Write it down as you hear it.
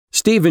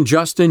Steve and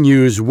Justin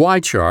use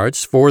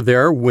YCharts for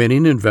their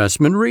winning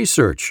investment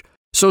research.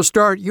 So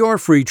start your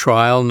free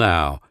trial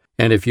now.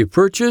 And if you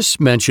purchase,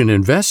 mention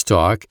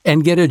InvestTalk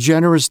and get a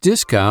generous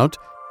discount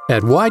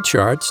at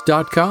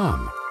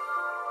YCharts.com.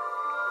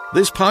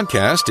 This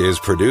podcast is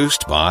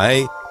produced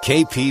by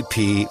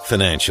KPP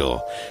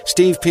Financial.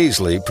 Steve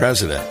Peasley,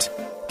 President.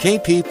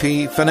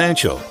 KPP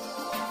Financial.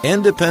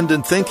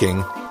 Independent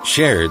thinking,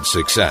 shared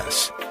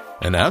success.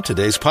 And now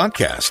today's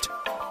podcast.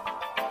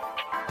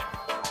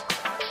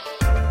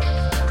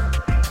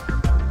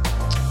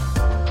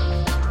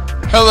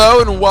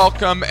 Hello and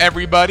welcome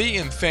everybody,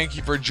 and thank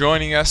you for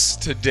joining us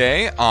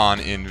today on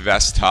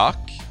Invest Talk.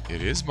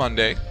 It is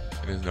Monday.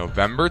 It is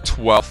November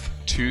 12th,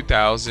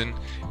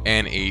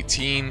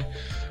 2018.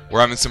 We're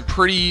having some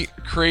pretty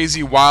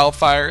crazy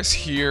wildfires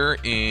here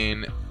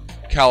in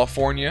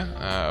California.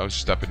 I was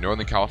just up in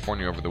Northern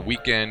California over the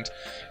weekend,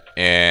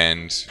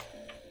 and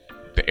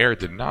the air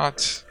did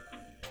not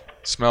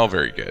smell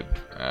very good.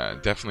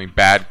 Definitely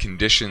bad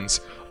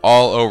conditions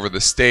all over the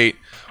state.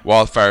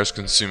 Wildfires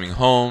consuming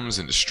homes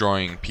and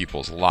destroying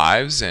people's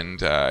lives,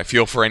 and I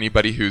feel for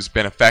anybody who's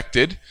been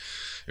affected.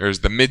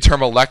 There's the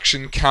midterm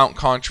election count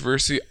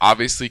controversy,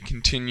 obviously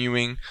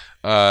continuing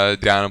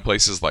down in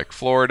places like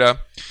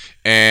Florida,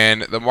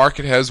 and the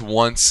market has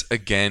once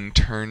again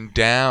turned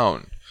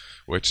down,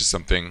 which is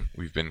something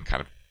we've been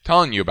kind of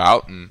telling you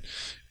about. And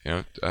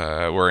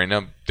we're in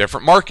a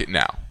different market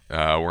now.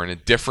 We're in a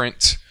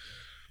different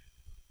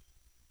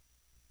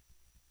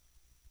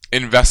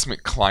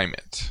investment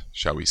climate,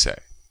 shall we say.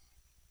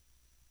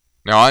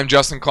 Now, I'm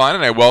Justin Klein,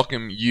 and I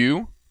welcome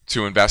you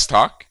to Invest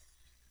Talk,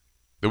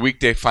 the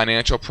weekday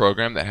financial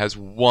program that has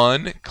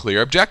one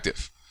clear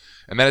objective,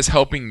 and that is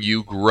helping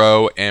you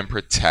grow and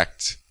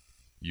protect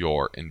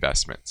your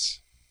investments.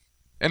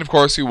 And of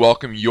course, we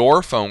welcome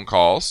your phone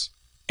calls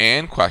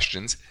and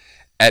questions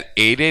at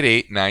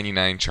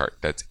 888-99-CHART.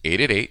 That's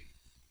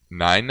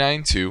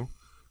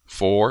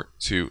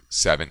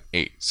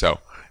 888-992-4278. So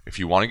if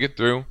you want to get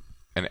through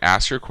and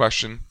ask your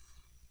question,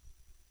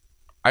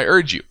 I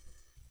urge you,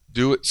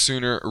 do it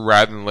sooner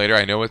rather than later.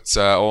 I know it's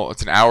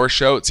an hour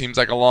show. It seems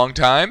like a long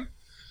time,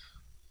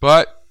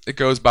 but it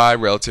goes by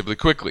relatively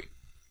quickly.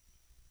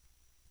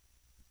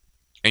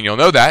 And you'll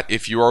know that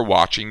if you are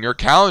watching your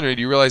calendar.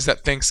 You realize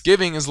that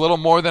Thanksgiving is a little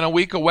more than a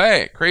week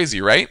away.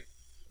 Crazy, right?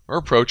 We're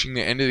approaching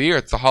the end of the year.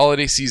 It's the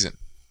holiday season.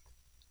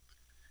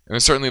 And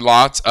there's certainly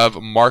lots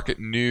of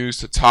market news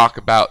to talk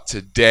about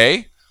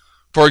today.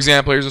 For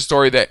example, here's a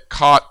story that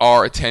caught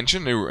our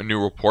attention, a new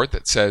report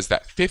that says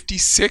that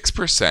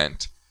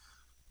 56%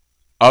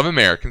 of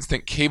Americans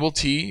think cable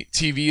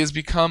TV has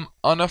become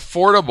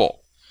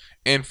unaffordable,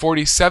 and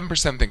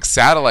 47% think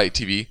satellite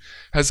TV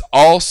has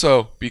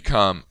also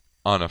become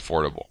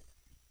unaffordable,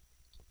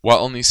 while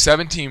only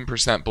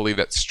 17% believe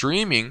that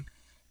streaming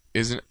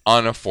is an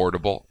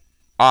unaffordable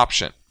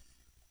option.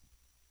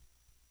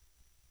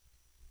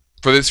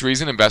 For this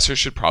reason, investors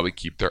should probably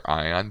keep their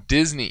eye on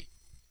Disney.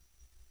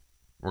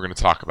 We're going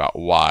to talk about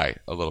why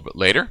a little bit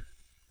later.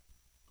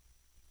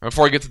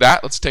 Before we get to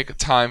that, let's take a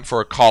time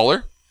for a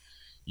caller.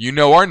 You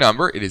know our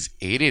number. It is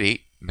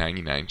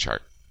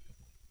 888-99-CHART.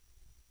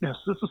 Yes,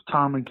 this is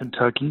Tom in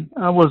Kentucky.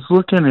 I was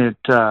looking at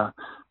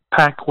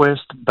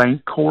PacWest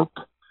Bank Corp.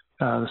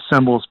 The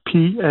symbol is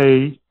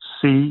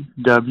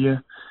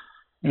PACW,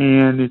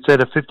 and it's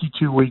at a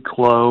 52-week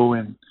low,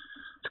 and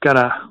it's got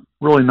a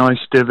really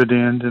nice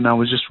dividend. And I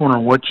was just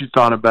wondering what you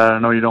thought about it. I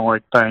know you don't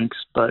like banks,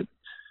 but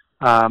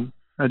I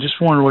just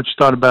wondered what you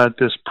thought about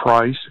this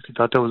price, if you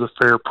thought that was a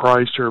fair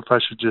price, or if I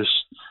should just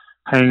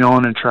hang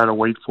on and try to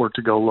wait for it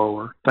to go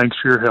lower. Thanks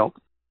for your help.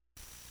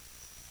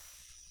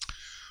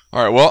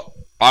 All right, well,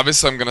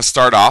 obviously I'm going to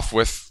start off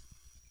with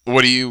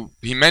what he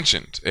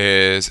mentioned,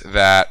 is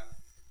that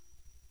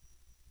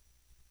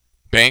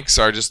banks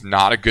are just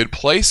not a good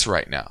place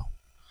right now.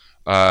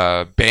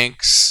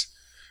 Banks,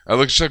 I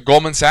looked at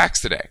Goldman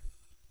Sachs today,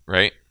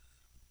 right?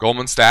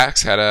 Goldman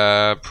Sachs had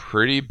a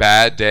pretty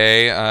bad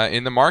day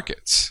in the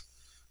markets.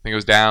 I think it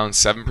was down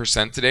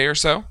 7% today or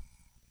so.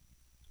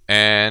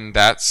 And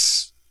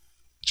that's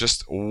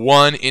just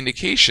one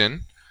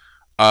indication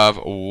of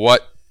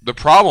what the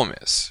problem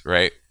is,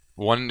 right?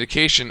 One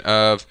indication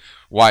of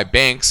why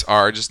banks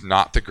are just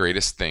not the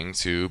greatest thing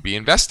to be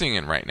investing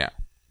in right now.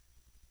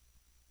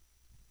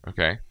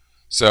 Okay,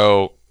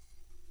 so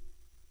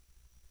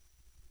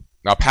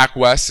now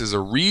PacWest is a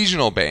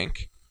regional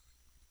bank,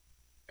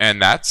 and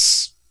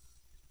that's,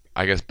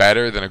 I guess,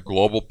 better than a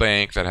global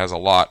bank that has a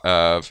lot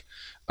of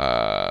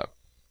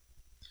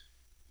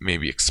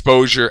maybe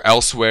exposure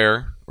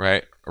elsewhere,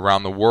 right,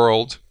 around the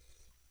world.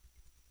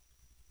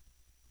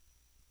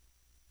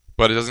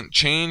 But it doesn't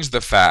change the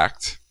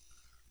fact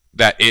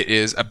that it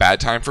is a bad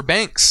time for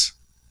banks.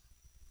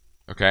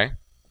 Okay?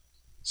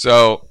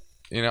 So,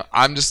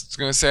 I'm just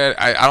going to say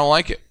I don't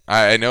like it.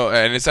 I know,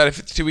 and it's at a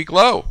 52-week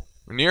low,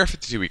 or near a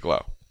 52-week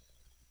low,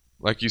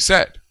 like you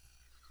said.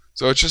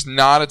 So it's just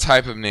not a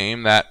type of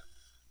name that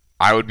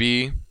I would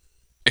be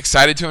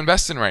excited to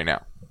invest in right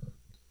now.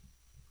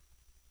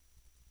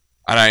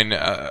 And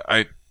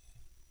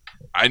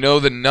I know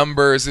the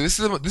numbers. This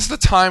is the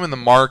time in the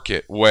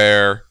market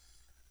where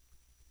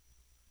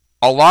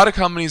a lot of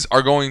companies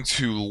are going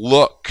to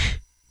look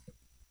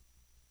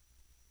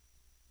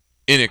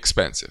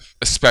inexpensive,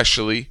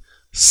 especially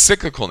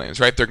cyclical names,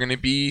 right? They're going to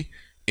be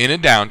in a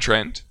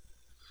downtrend.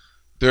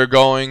 They're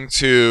going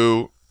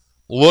to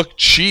look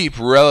cheap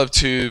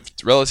relative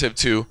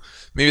to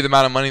maybe the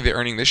amount of money they're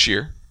earning this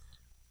year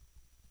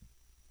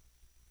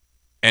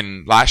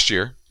and last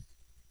year.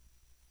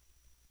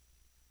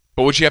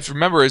 But what you have to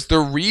remember is the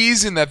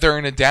reason that they're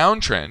in a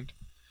downtrend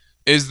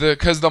is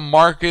because the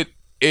market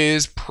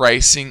is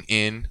pricing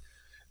in,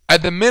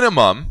 at the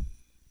minimum,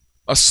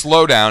 a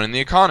slowdown in the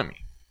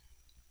economy.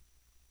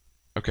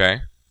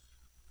 Okay?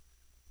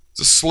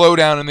 It's a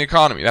slowdown in the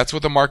economy. That's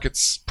what the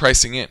market's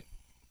pricing in.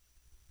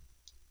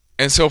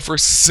 And so for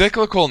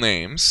cyclical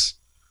names,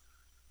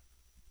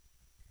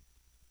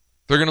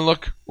 they're going to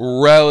look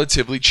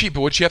relatively cheap.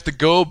 But what you have to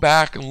go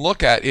back and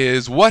look at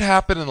is what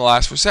happened in the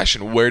last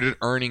recession. Where did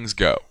earnings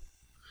go?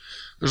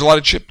 There's a lot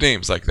of chip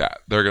names like that.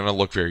 They're going to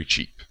look very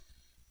cheap.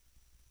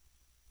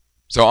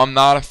 So I'm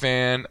not a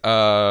fan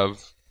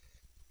of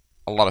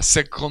a lot of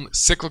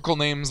cyclical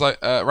names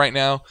like right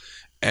now,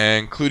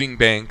 including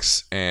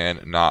banks,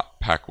 and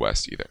not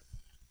PacWest either.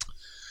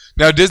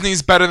 Now,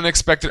 Disney's better than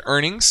expected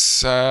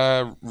earnings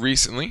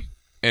recently,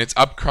 and its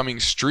upcoming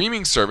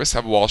streaming service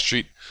have Wall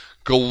Street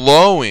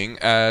glowing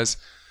as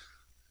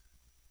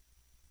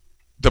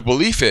the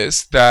belief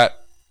is that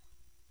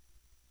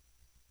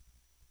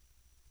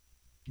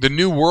the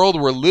new world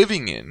we're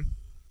living in,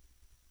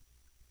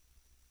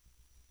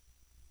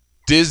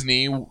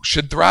 Disney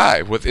should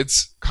thrive with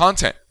its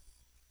content.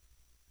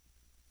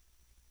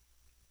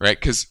 Right?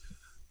 Because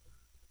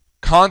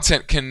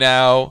content can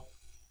now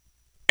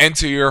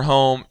enter your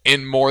home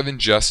in more than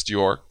just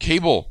your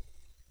cable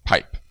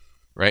pipe.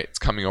 Right? It's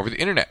coming over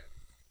the internet.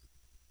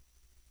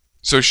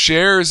 So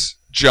shares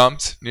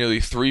jumped nearly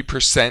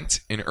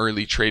 3% in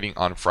early trading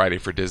on Friday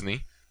for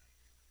Disney.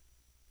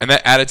 And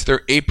that added to their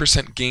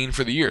 8% gain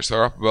for the year. So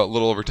they're up about a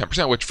little over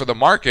 10%, which for the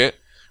market,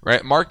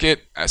 right?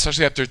 Market,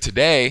 especially after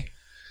today,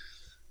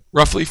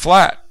 roughly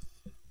flat.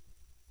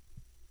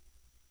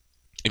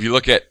 If you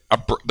look at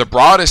the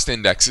broadest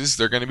indexes,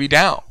 they're going to be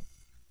down.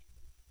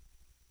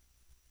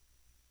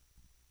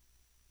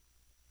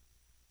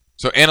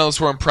 So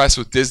analysts were impressed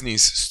with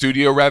Disney's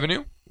studio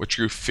revenue, which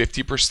grew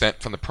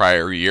 50% from the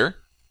prior year,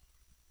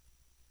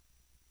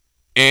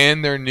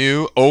 and their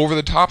new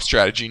over-the-top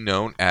strategy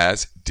known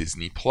as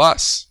Disney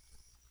Plus.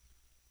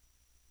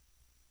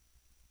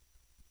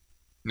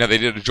 Now, they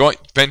did a joint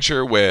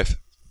venture with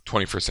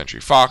 21st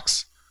Century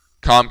Fox,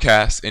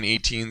 Comcast, and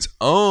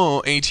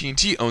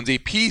AT&T owns a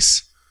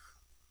piece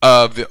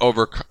of the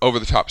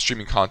over-the-top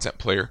streaming content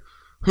player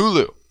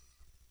Hulu.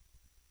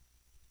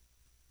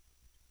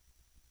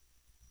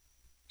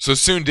 So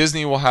soon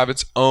Disney will have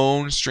its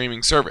own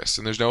streaming service,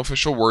 and there's no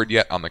official word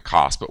yet on the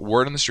cost, but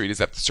word on the street is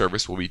that the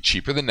service will be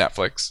cheaper than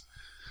Netflix,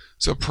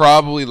 so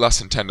probably less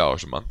than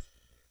 $10 a month.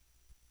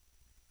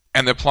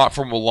 And the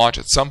platform will launch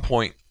at some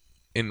point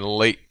in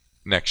late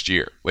next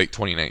year, late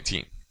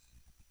 2019.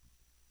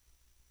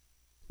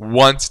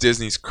 Once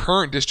Disney's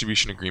current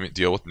distribution agreement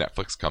deal with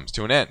Netflix comes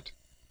to an end.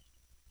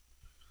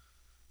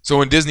 So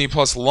when Disney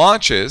Plus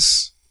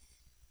launches,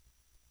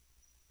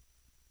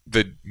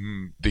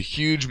 the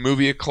huge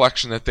movie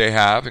collection that they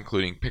have,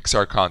 including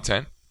Pixar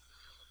content,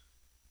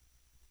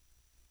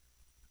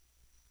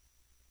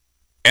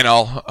 and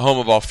home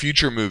of all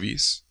future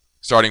movies,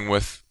 starting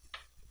with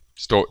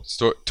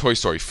Toy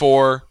Story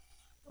 4,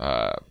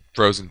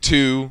 Frozen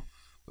 2,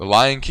 The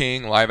Lion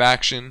King, live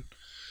action,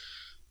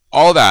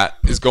 all that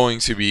is going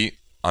to be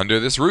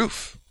under this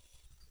roof.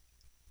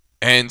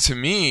 And to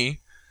me,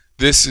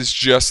 this is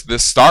just the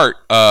start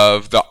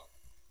of the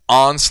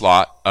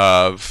onslaught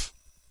of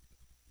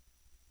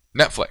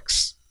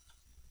Netflix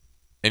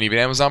and even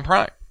Amazon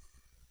Prime.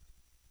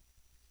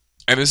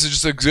 And this is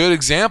just a good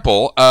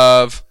example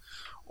of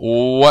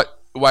why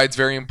it's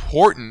very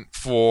important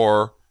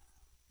for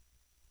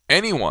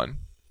anyone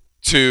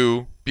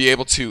to be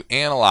able to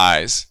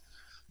analyze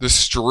the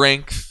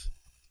strength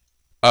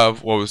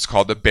of what was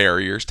called the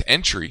barriers to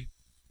entry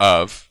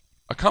of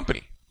a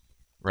company,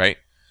 right?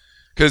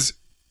 Because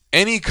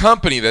any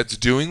company that's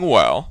doing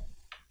well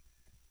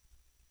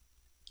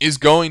is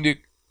going to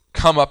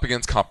come up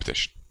against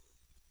competition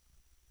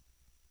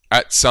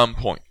at some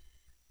point.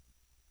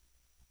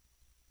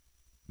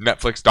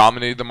 Netflix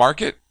dominated the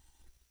market.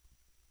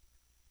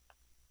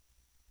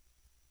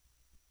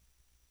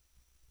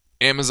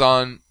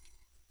 Amazon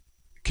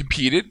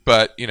competed,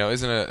 but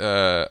isn't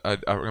a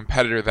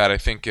competitor that I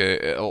think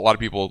a lot of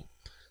people,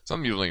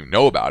 some people don't even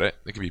know about it.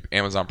 They could be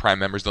Amazon Prime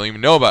members, don't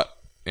even know about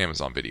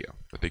Amazon Video,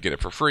 but they get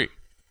it for free.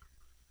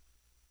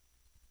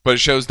 But it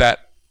shows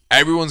that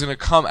everyone's going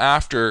to come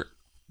after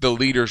the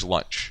leader's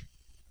lunch.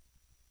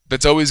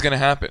 That's always going to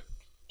happen.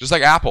 Just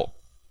like Apple,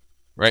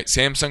 right?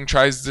 Samsung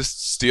tries to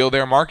steal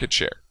their market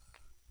share.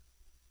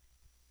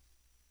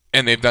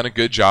 And they've done a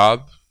good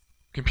job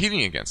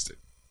competing against it.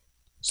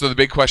 So the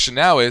big question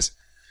now is,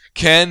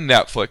 can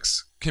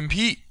Netflix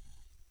compete?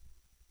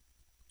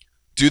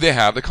 Do they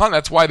have the content?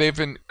 That's why they've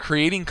been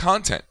creating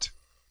content,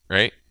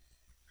 right?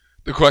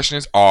 The question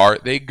is, are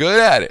they good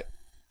at it?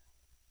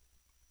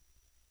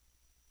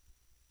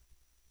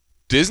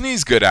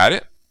 Disney's good at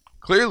it,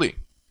 clearly.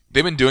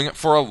 They've been doing it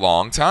for a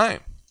long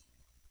time.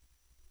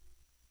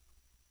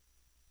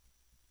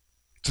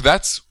 So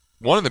that's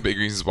one of the big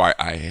reasons why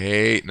I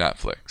hate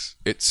Netflix.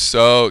 It's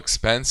so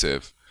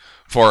expensive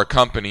for a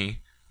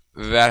company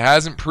that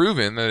hasn't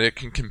proven that it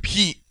can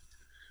compete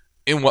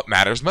in what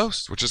matters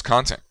most, which is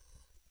content.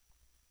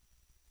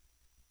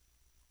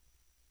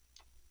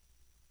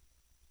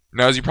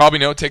 Now, as you probably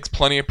know, it takes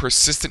plenty of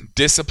persistent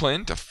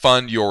discipline to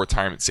fund your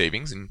retirement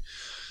savings and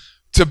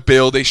to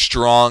build a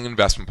strong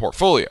investment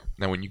portfolio.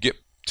 Now, when you get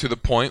to the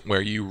point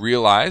where you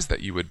realize that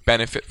you would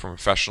benefit from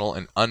professional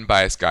and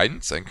unbiased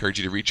guidance, I encourage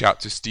you to reach out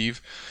to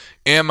Steve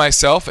and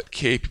myself at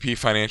KPP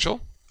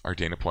Financial, our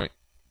Dana Point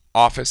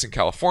office in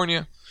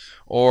California,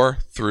 or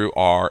through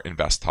our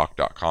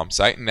investtalk.com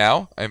site. And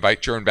now, I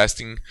invite your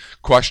investing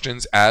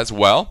questions as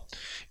well.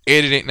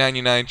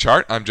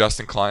 888-99-CHART. I'm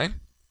Justin Klein.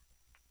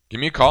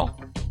 Give me a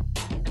call.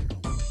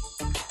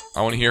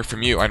 I want to hear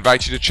from you. I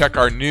invite you to check out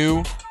our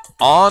new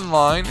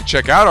online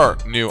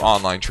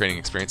training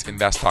experience,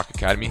 Invest Talk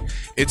Academy.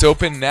 It's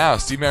open now.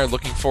 Steve and I are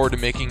looking forward to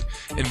making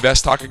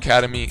Invest Talk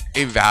Academy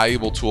a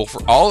valuable tool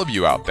for all of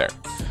you out there.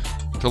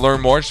 To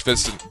learn more,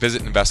 just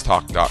visit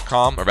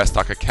investtalk.com or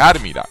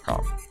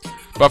investtalkacademy.com.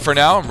 But for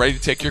now, I'm ready to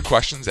take your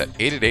questions at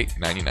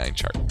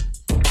 888-99-CHART.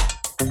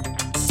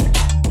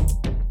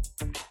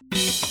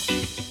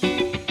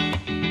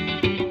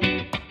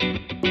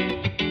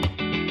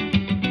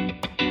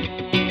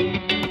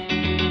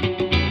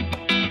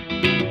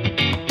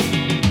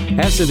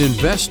 As an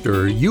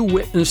investor, you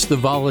witness the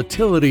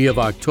volatility of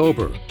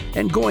October,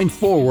 and going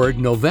forward,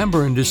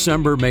 November and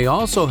December may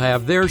also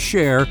have their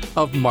share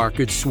of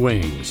market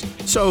swings.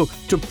 So,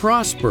 to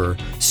prosper,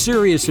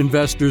 serious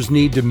investors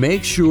need to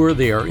make sure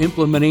they are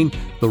implementing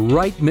the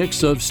right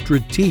mix of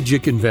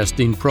strategic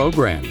investing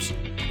programs.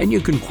 And you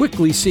can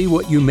quickly see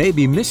what you may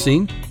be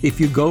missing if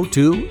you go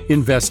to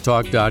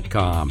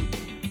investtalk.com.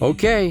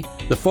 Okay,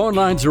 the phone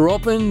lines are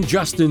open.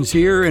 Justin's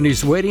here and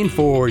he's waiting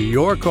for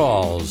your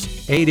calls.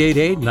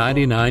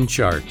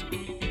 888-99-CHART.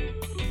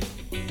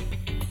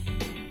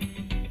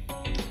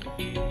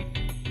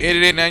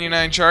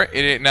 888-99-CHART,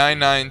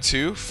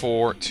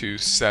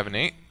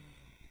 888-992-4278.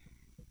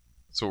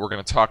 So what we're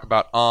going to talk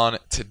about on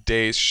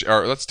today's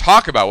let's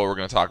talk about what we're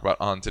going to talk about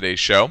on today's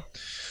show.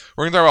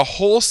 We're going to talk about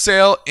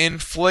wholesale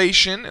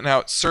inflation and how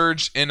it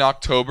surged in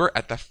October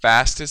at the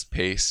fastest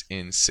pace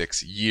in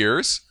 6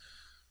 years.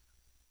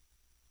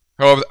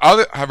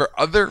 However,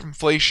 other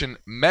inflation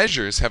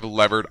measures have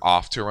levered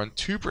off to around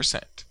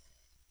 2%.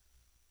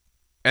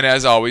 And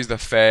as always, the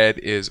Fed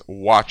is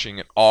watching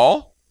it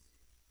all.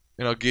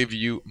 And I'll give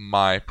you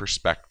my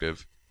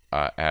perspective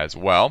as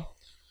well.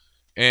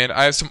 And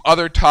I have some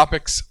other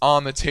topics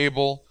on the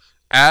table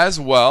as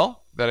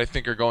well that I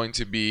think are going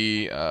to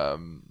be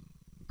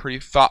pretty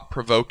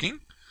thought-provoking.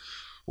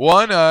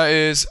 One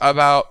is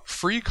about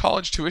free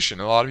college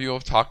tuition. A lot of you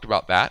have talked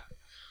about that.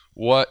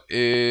 What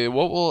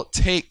will it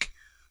take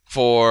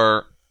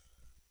for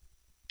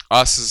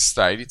us as a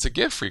society to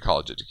give free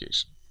college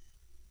education?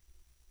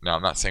 Now,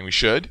 I'm not saying we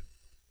should,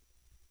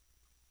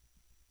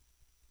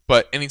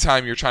 but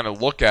anytime you're trying to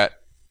look at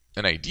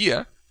an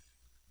idea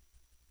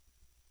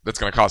that's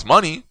going to cost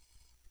money,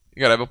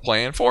 you got to have a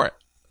plan for it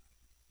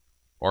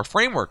or a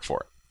framework for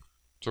it.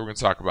 So we're going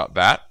to talk about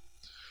that.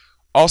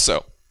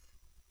 Also,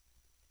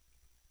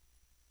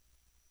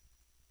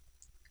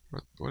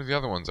 what are the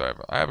other ones I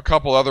have? I have a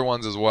couple other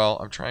ones as well.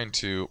 I'm trying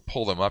to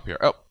pull them up here.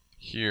 Oh,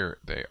 here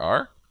they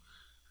are.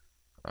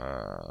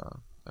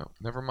 Oh,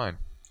 never mind.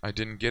 I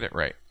didn't get it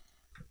right.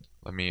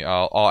 I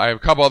have a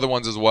couple other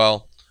ones as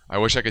well. I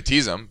wish I could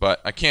tease them,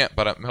 but I can't.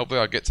 But hopefully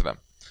I'll get to them.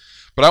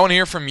 But I want to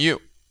hear from you.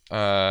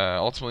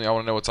 Ultimately, I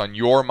want to know what's on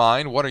your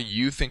mind. What are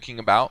you thinking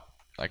about?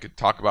 I could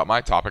talk about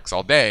my topics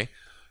all day.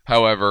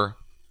 However,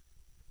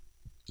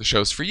 the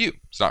show's for you.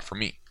 It's not for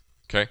me.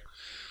 Okay?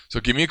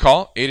 So give me a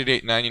call.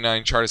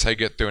 888-99-CHART is how you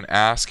get through and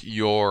ask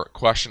your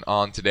question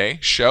on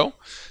today's show.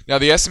 Now,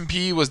 the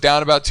S&P was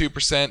down about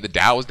 2%. The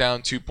Dow was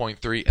down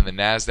 2.3%. And the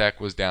NASDAQ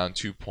was down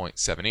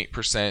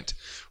 2.78%.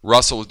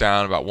 Russell was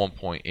down about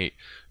 1.8%.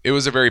 It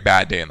was a very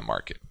bad day in the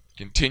market.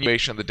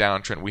 Continuation of the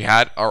downtrend. We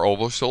had our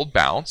oversold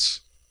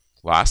bounce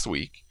last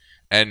week.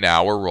 And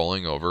now we're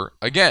rolling over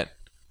again.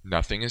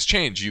 Nothing has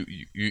changed.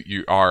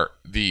 You are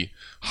the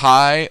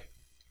high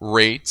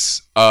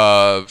rates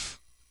of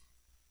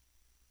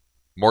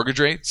mortgage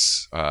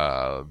rates,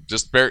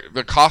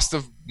 the cost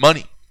of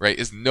money, right,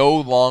 is no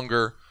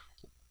longer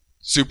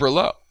super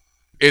low.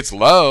 It's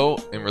low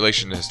in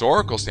relation to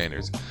historical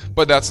standards,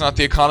 but that's not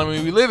the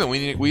economy we live in.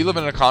 We live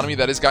in an economy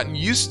that has gotten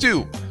used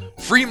to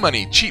free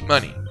money, cheap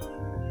money,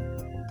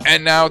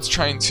 and now it's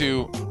trying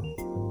to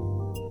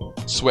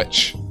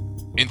switch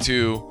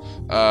into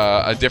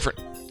a different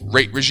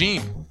rate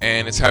regime,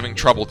 and it's having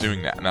trouble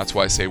doing that, and that's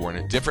why I say we're in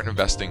a different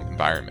investing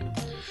environment.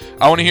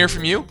 I want to hear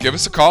from you. Give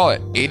us a call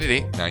at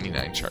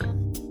 888-99-CHART.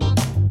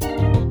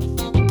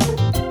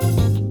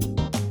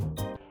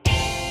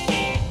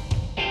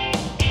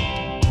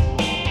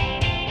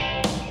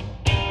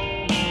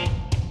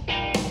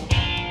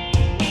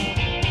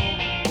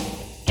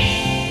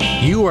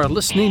 You are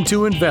listening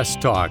to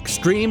Invest Talk,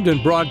 streamed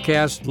and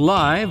broadcast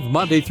live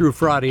Monday through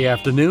Friday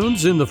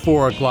afternoons in the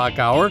 4 o'clock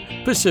hour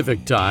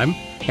Pacific Time,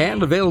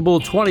 and available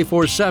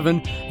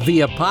 24/7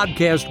 via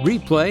podcast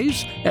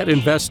replays at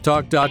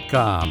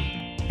investtalk.com.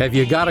 Have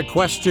you got a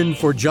question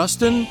for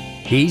Justin?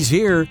 He's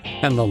here,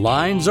 and the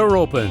lines are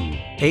open.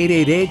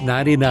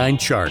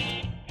 888-99-CHART.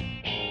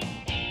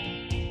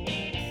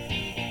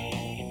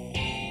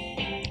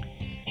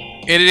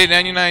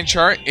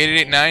 888-99-CHART,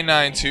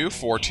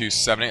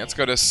 888-992-4278. Let's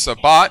go to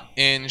Sabat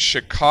in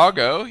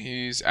Chicago.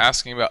 He's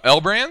asking about L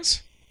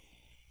Brands.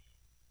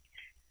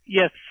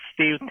 Yes,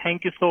 Steve.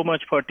 Thank you so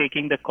much for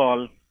taking the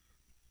call.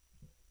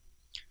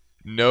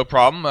 No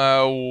problem.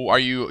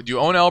 Do you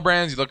own L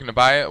Brands? You looking to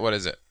buy it? What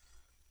is it?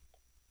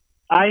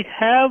 I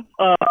have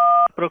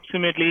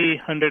approximately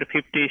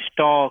 150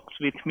 stocks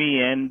with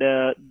me, and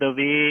the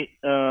way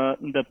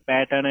the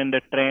pattern and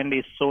the trend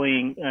is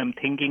showing, I'm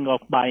thinking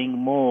of buying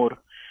more.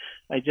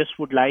 I just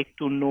would like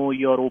to know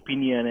your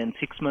opinion. And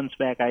 6 months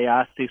back, I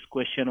asked this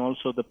question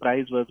also. The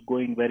price was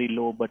going very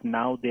low, but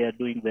now they are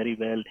doing very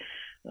well.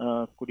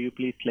 Could you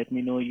please let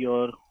me know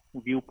your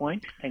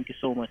viewpoint? Thank you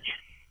so much.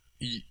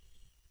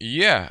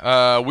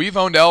 Yeah, we've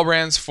owned L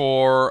Brands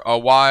for a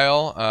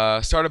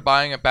while. Started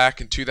buying it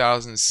back in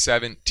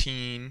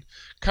 2017,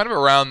 kind of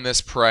around this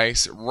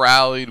price. It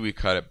rallied, we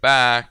cut it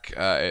back.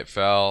 It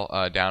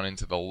fell down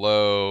into the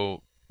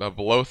low,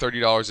 below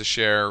 $30 a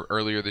share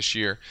earlier this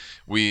year.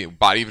 We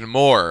bought even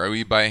more.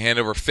 We buy hand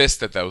over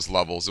fist at those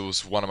levels. It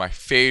was one of my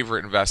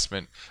favorite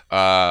investment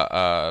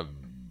options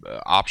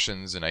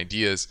and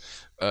ideas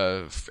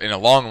in a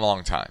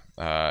long time.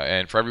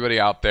 And for everybody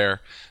out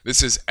there,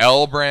 this is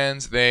L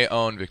Brands. They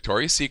own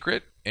Victoria's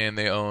Secret, and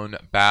they own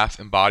Bath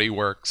and Body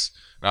Works.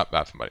 Not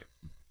Bath and Body.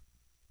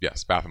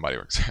 Yes, Bath and Body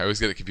Works. I always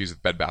get it confused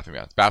with Bed Bath and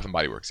Beyond. Bath and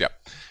Body Works,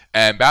 yep.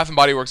 And Bath and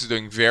Body Works is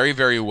doing very,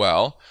 very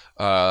well.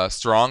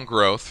 Strong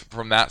growth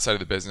from that side of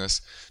the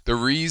business. The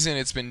reason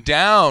it's been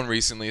down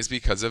recently is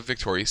because of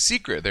Victoria's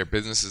Secret. Their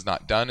business is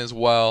not done as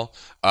well.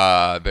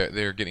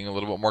 They're getting a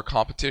little bit more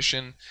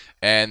competition,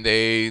 and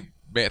I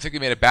think they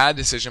made a bad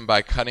decision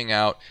by cutting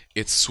out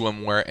its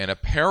swimwear and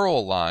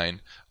apparel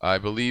line. I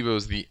believe it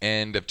was the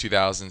end of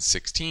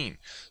 2016.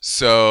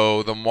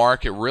 So the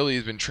market really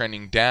has been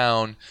trending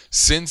down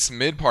since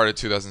mid part of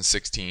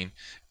 2016,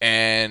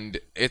 and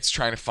it's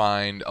trying to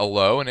find a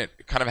low, and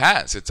it kind of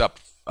has. It's up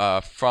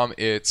from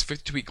its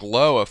 52-week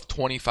low of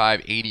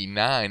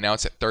 25.89. Now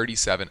it's at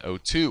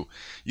 37.02.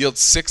 Yields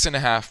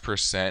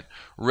 6.5%.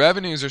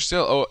 Revenues are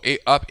still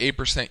up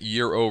 8%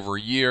 year over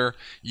year.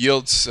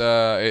 Yields,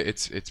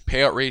 its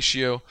payout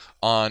ratio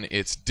on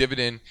its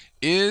dividend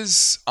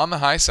is on the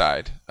high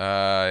side.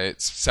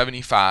 It's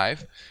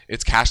 75.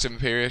 Its cash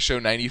dividend pay ratio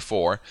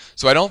 94.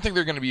 So I don't think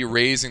they're going to be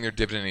raising their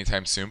dividend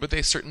anytime soon, but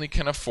they certainly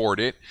can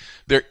afford it.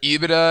 Their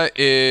EBITDA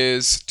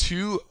is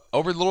a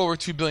little over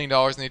 $2 billion,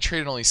 and they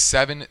trade at only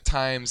 7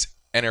 times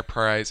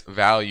enterprise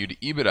value to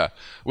EBITDA,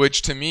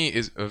 which to me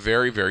is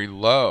very, very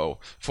low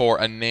for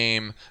a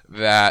name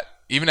that,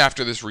 even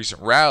after this recent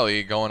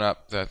rally, going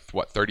up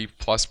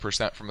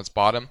 30+% from its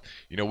bottom.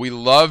 We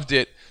loved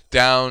it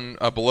down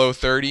below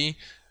 30.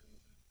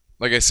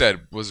 Like I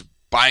said, was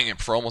buying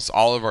it for almost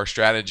all of our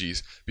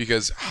strategies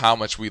because how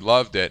much we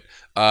loved it.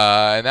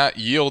 And that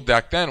yield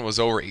back then was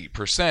over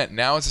 8%.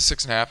 Now it's a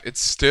 6.5%.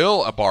 It's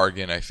still a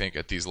bargain, I think,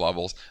 at these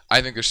levels.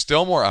 I think there's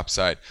still more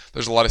upside.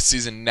 There's a lot of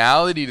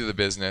seasonality to the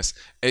business.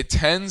 It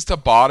tends to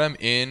bottom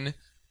in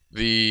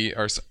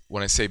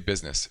when I say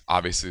business,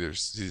 obviously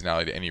there's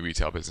seasonality to any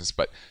retail business,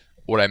 but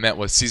what I meant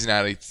was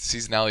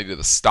seasonality to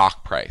the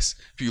stock price.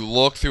 If you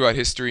look throughout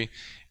history,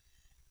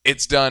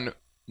 it's done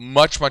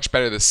much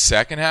better the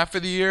second half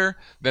of the year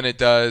than it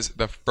does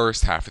the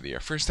first half of the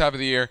year. First half of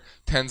the year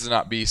tends to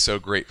not be so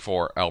great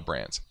for L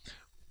Brands.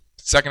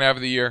 Second half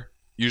of the year,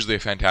 usually a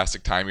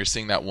fantastic time. You're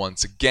seeing that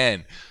once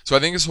again. So I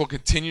think this will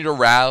continue to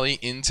rally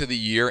into the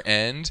year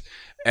end,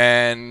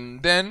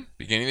 and then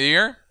beginning of the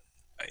year,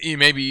 you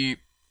maybe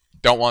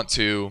don't want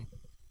to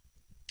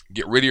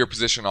get rid of your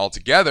position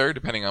altogether,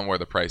 depending on where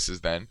the price is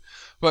then,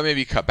 but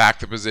maybe cut back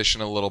the position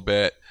a little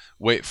bit,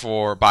 buy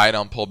it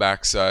on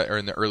pullbacks or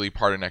in the early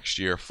part of next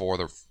year for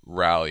the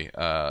rally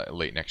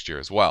late next year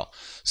as well.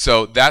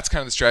 So that's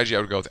kind of the strategy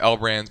I would go with L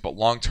Brands, but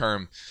long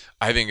term,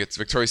 I think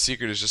Victoria's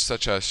Secret is just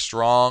such a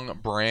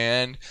strong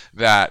brand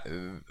that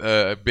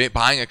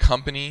buying a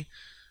company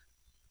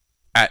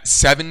at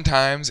 7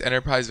 times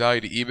enterprise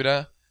value to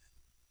EBITDA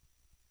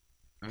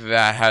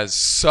that has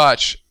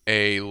such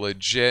a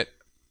legit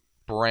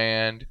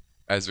brand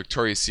as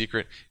Victoria's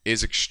Secret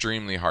is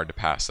extremely hard to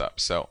pass up.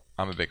 So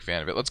I'm a big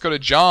fan of it. Let's go to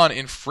John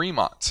in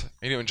Fremont.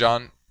 How you doing,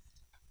 John?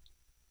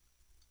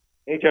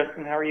 Hey,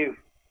 Justin. How are you?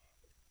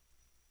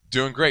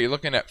 Doing great. You're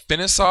looking at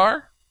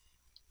Finisar?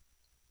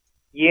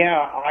 Yeah,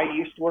 I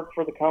used to work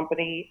for the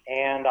company,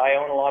 and I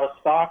own a lot of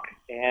stock,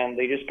 and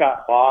they just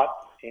got bought,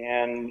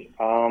 and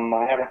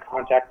I haven't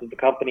contacted the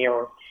company,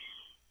 or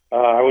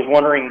I was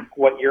wondering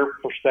what your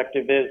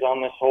perspective is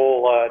on this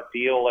whole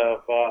deal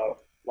of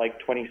like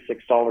 $26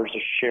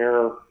 a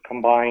share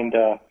combined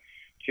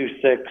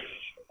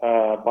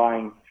 2.6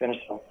 buying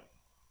Finisar.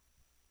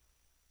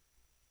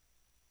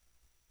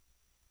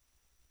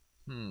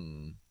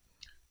 Who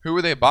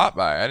were they bought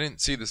by? I didn't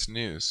see this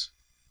news.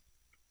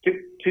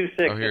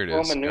 26. Oh, here it is.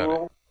 Roman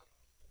numeral.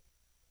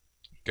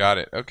 Got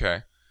it.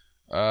 Okay.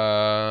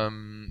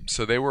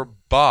 So they were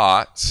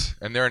bought,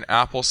 and they're an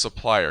Apple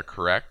supplier,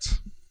 correct?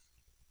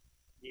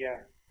 Yeah.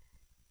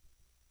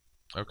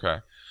 Okay.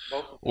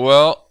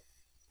 Well.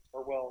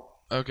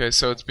 Okay,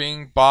 so it's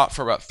being bought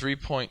for about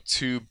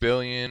 $3.2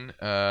 billion.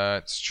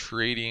 It's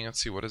trading.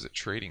 Let's see, what is it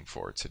trading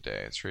for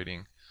today? It's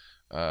trading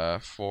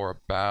for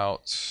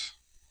about.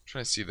 I'm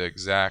trying to see the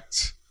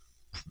exact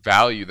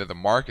value that the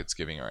market's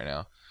giving right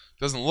now.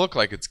 It doesn't look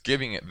like it's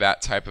giving it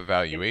that type of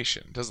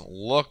valuation. It doesn't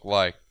look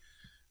like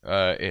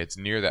it's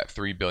near that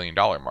 $3 billion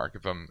mark.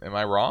 Am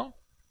I wrong?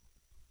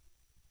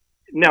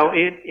 No,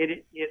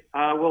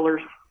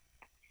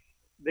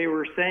 they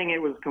were saying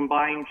it was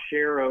combined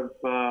share of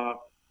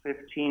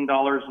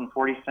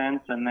 $15.40,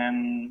 and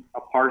then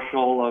a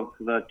partial of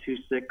the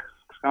 26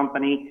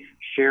 company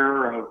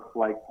share of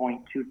like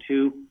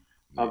 0.22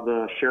 of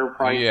the share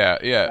price. Yeah.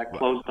 That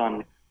closed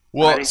on.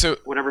 Well, Friday, so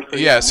whatever.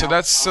 so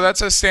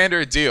that's a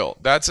standard deal.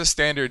 That's a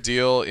standard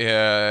deal.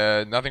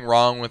 Nothing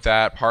wrong with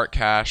that. Part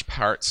cash,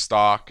 part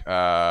stock.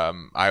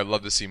 I would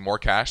love to see more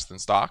cash than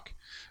stock.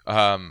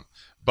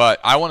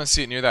 But I want to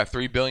see it near that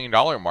 $3 billion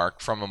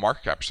mark from a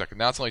market cap perspective.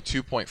 Now it's only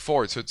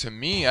 2.4. So to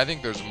me, I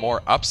think there's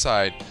more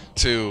upside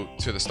to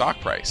the stock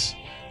price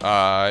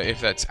if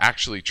that's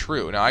actually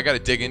true. Now I got to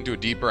dig into it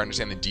deeper,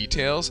 understand the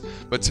details.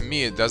 But to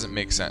me, it doesn't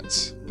make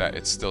sense that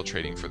it's still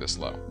trading for this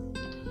low.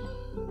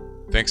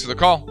 Thanks for the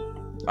call.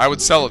 I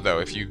would sell it though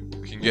if you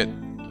can get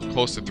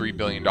close to $3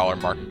 billion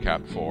market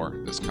cap for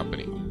this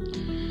company.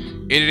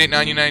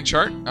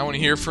 888-99-CHART. I want to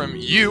hear from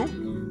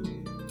you.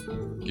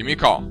 Give me a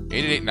call.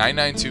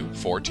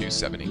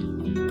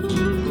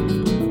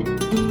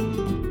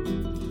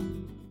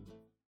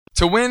 888-992-4270.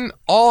 To win,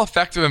 all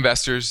effective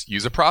investors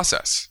use a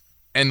process.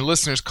 And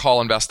listeners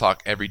call InvestTalk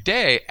every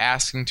day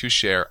asking to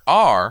share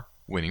our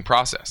winning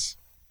process.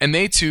 And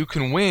they too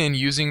can win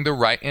using the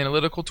right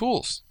analytical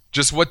tools.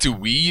 Just what do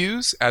we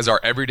use as our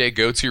everyday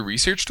go-to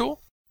research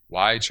tool?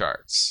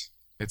 YCharts.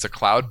 It's a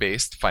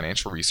cloud-based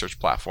financial research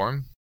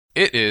platform.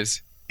 It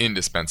is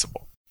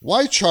indispensable.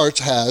 YCharts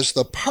has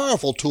the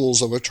powerful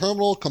tools of a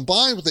terminal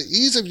combined with the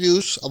ease of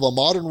use of a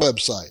modern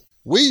website.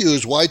 We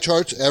use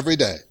YCharts every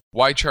day.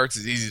 YCharts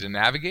is easy to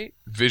navigate,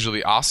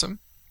 visually awesome,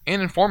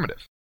 and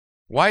informative.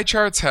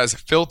 YCharts has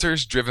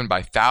filters driven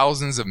by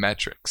thousands of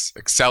metrics,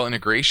 Excel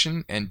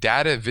integration, and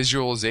data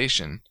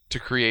visualization to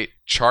create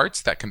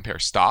charts that compare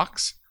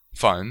stocks,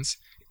 funds,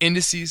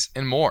 indices,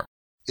 and more.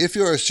 If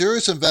you're a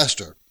serious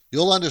investor,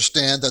 you'll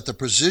understand that the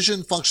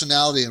precision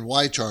functionality in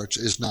YCharts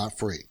is not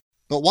free.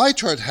 But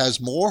YChart has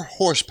more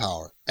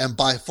horsepower and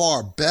by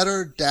far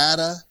better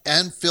data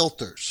and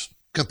filters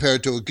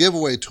compared to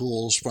giveaway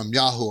tools from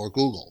Yahoo or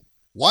Google.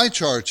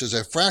 YCharts is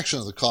a fraction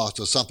of the cost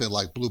of something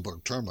like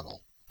Bloomberg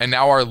Terminal. And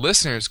now our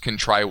listeners can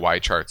try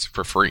YCharts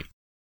for free.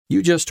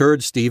 You just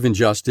heard Steve and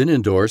Justin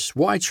endorse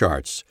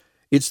YCharts.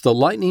 It's the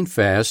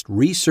lightning-fast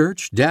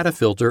research, data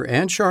filter,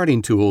 and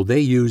charting tool they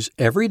use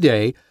every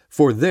day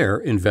for their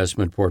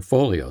investment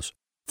portfolios.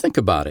 Think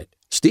about it.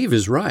 Steve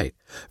is right.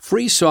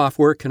 Free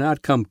software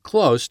cannot come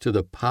close to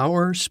the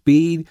power,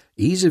 speed,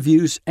 ease of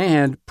use,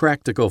 and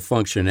practical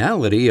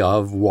functionality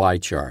of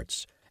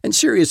YCharts. And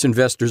serious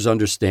investors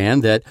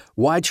understand that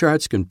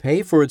YCharts can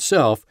pay for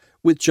itself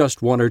with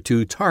just one or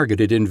two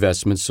targeted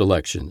investment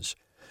selections.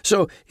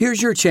 So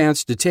here's your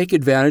chance to take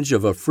advantage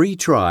of a free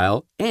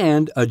trial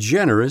and a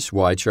generous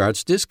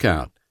YCharts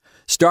discount.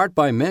 Start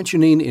by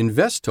mentioning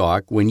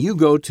InvestTalk when you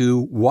go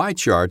to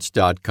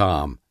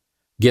YCharts.com.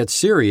 Get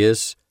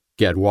serious.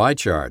 Get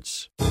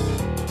YCharts.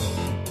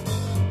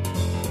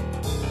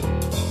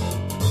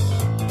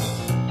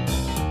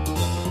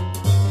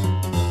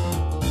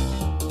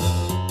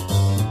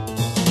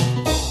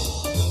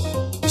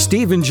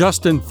 Steve and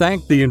Justin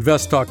thank the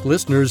InvestTalk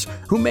listeners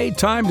who made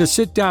time to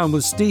sit down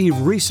with Steve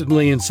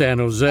recently in San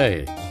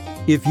Jose.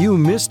 If you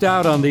missed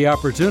out on the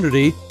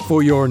opportunity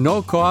for your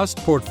no-cost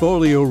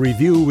portfolio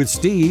review with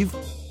Steve,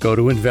 go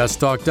to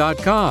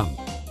InvestTalk.com.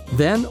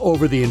 Then,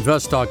 over the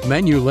InvestTalk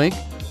menu link,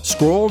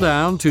 scroll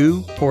down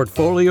to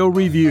Portfolio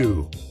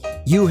Review.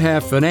 You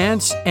have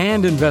finance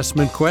and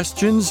investment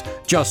questions,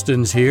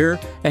 Justin's here,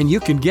 and you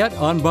can get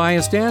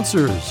unbiased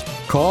answers.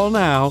 Call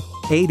now,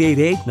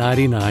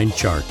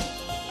 888-99-CHART.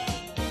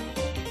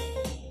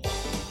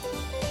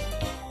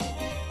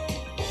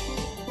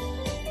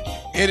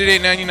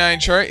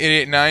 chart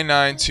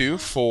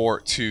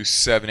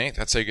 888-992-4278.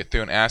 That's how you get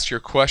through and ask your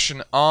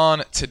question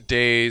on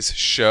today's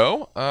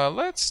show.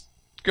 Let's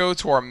go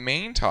to our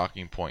main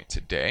talking point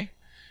today,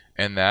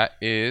 and that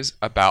is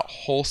about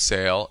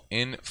wholesale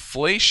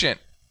inflation.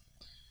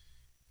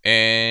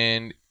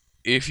 And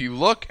if you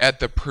look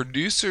at the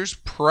Producers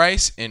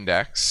Price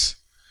Index,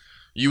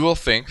 you will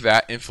think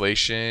that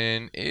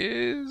inflation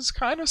is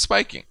kind of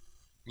spiking.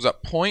 It was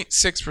up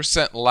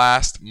 0.6%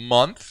 last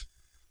month,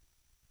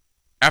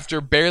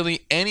 after barely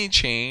any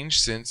change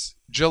since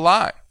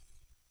July.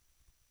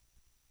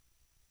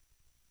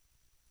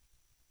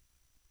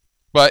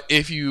 But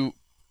if you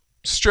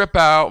strip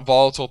out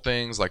volatile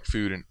things like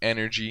food and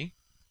energy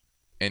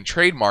and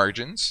trade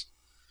margins,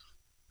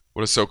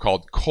 what is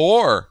so-called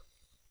core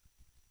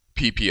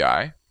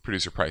PPI,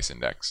 Producer Price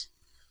Index,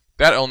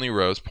 that only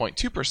rose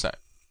 0.2%,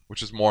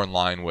 which is more in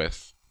line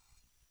with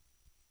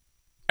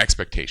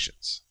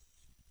expectations.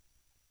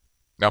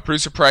 Now,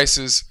 producer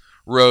prices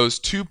rose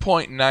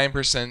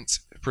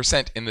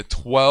 2.9% in the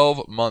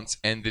 12 months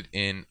ended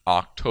in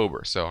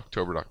October, so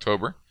October to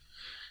October,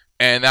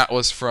 and that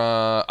was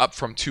up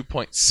from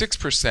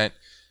 2.6%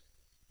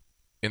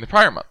 in the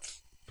prior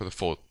month for the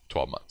full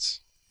 12 months.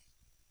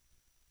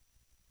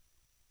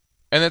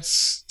 And it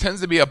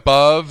tends to be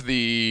above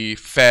the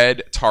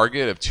Fed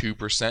target of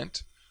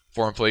 2%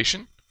 for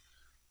inflation,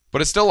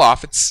 but it's still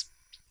off its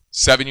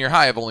 7-year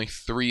high of only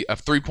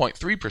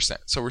 3.3%.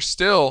 So we're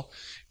still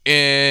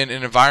in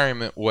an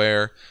environment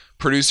where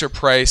producer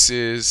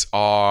prices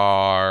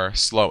are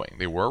slowing.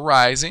 They were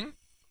rising.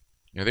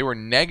 They were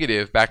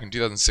negative back in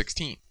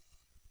 2016.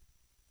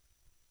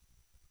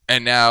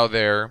 And now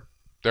they're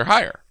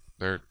higher.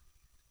 They're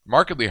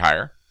markedly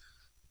higher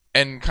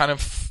and kind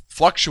of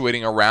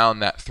fluctuating around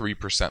that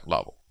 3%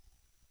 level.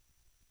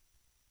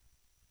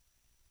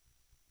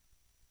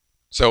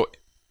 So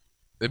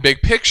the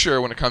big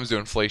picture when it comes to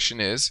inflation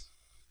is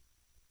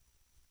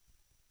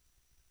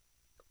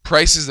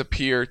prices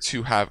appear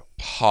to have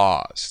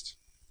paused.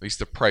 At least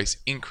the price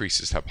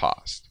increases have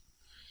paused.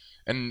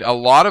 And a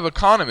lot of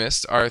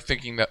economists are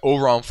thinking that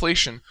overall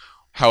inflation,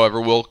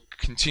 however, will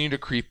continue to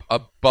creep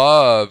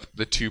above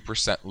the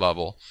 2%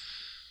 level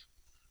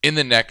in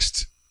the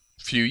next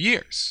few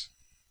years,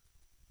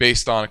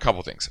 based on a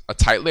couple things: a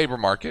tight labor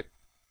market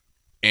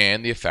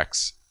and the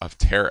effects of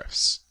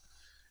tariffs.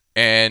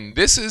 And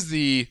this is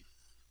the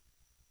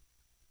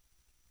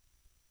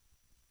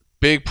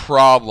big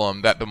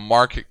problem that the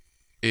market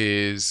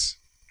is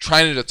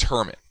trying to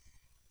determine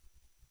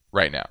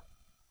right now.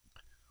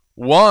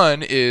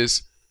 One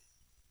is,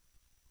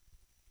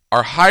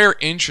 are higher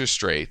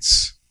interest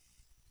rates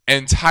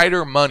and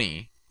tighter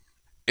money,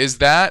 is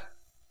that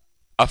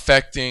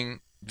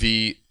affecting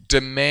the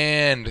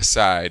demand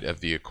side of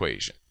the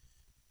equation?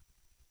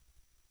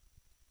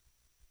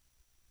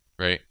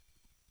 Right?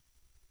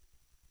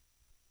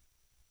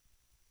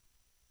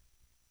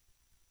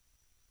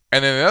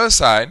 And then the other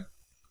side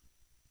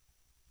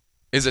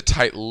is a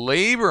tight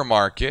labor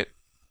market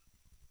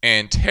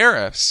and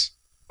tariffs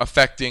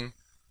affecting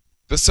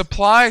the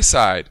supply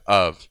side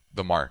of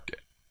the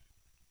market.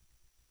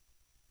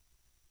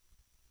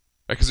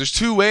 Because there's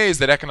two ways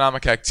that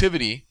economic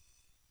activity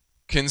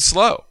can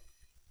slow.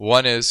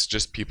 One is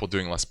just people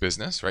doing less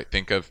business, right?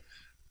 Think of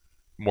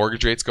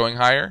mortgage rates going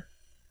higher,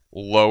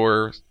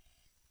 lower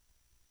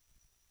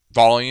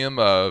volume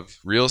of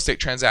real estate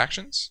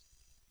transactions,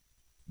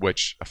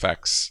 which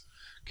affects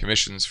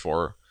commissions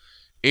for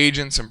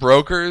agents and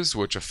brokers,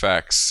 which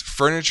affects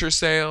furniture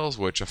sales,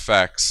 which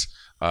affects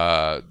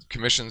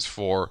commissions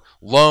for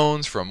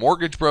loans from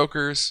mortgage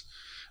brokers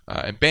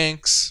and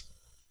banks.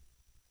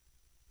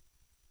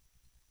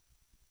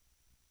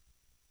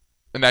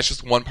 And that's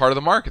just one part of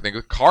the market. Think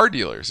of car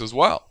dealers as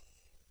well.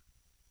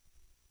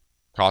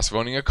 Cost of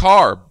owning a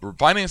car,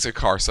 financing a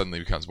car suddenly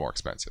becomes more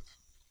expensive.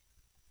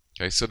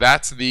 Okay, so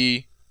that's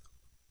the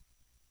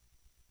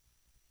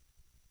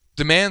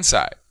demand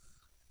side.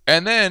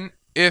 And then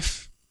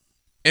if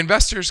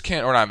investors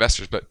can't, or not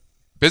investors, but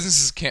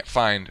businesses can't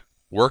find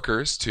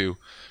workers to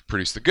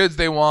produce the goods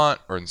they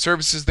want or the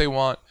services they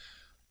want,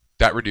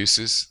 that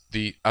reduces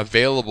the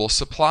available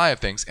supply of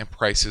things and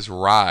prices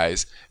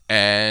rise,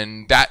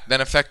 and that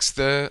then affects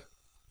the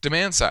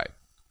demand side.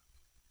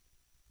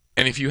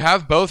 And if you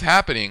have both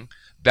happening,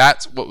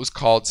 that's what was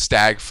called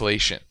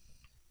stagflation.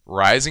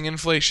 Rising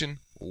inflation,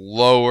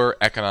 lower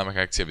economic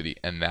activity,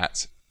 and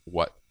that's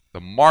what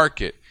the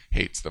market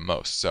hates the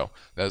most. So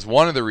that is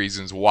one of the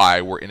reasons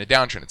why we're in a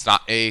downtrend. It's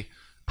not a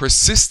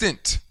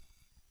persistent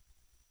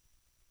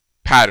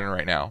pattern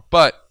right now,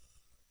 but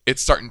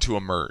it's starting to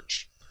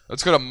emerge.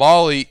 Let's go to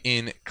Molly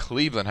in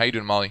Cleveland. How you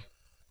doing, Molly?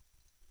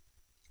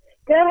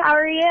 Good. How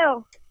are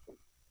you?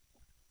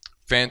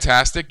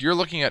 Fantastic. You're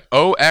looking at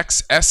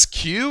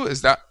OXSQ.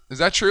 Is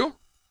that true?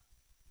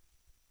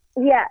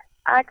 Yeah,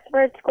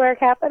 Oxford Square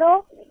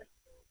Capital.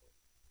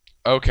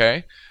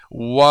 Okay.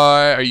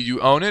 Why are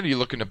you own it? Are you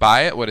looking to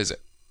buy it? What is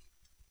it?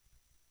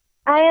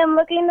 I am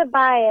looking to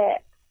buy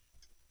it.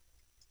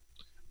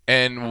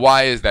 And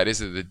why is that?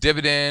 Is it the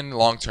dividend,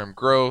 long-term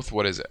growth?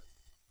 What is it?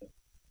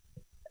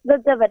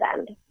 The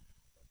dividend.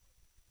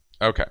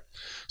 Okay.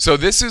 So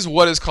this is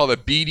what is called a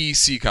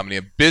BDC company,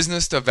 a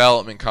business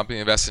development company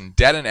that invests in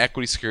debt and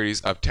equity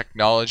securities of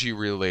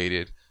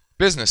technology-related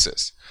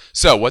businesses.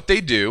 So what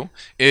they do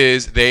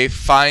is they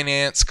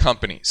finance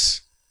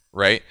companies,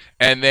 right?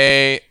 And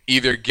they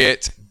either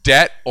get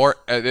debt or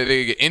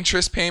they get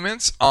interest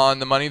payments on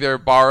the money they're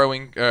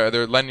borrowing,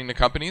 they're lending to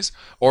companies,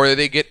 or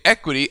they get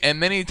equity, and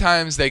many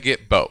times they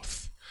get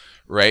both,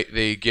 right?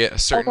 They get a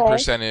certain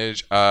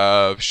percentage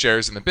of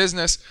shares in the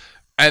business,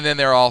 and then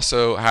they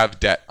also have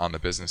debt on the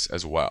business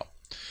as well.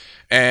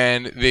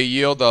 And they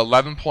yield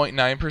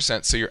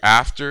 11.9%, so you're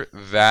after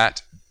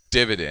that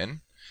dividend.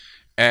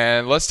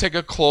 And let's take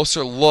a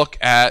closer look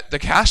at the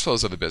cash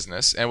flows of the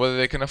business and whether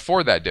they can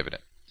afford that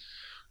dividend.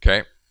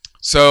 Okay,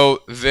 so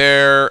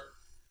their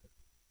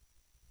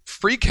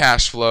free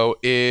cash flow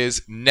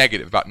is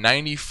negative, about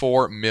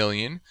 $94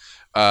 million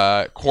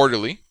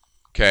quarterly.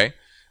 Okay,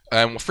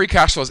 and free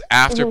cash flow is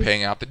after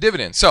paying out the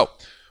dividend. So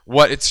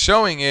what it's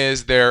showing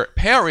is their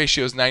payout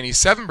ratio is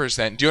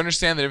 97%. Do you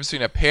understand the difference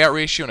between a payout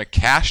ratio and a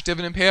cash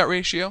dividend payout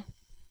ratio?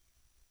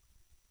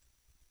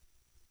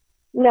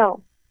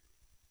 No.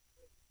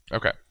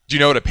 Okay. Do you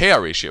know what a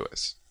payout ratio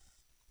is?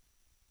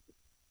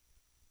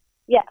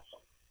 Yes.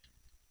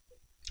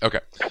 Okay.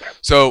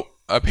 So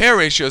a payout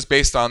ratio is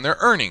based on their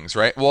earnings,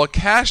 right? Well, a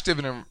cash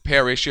dividend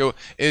payout ratio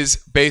is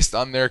based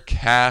on their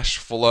cash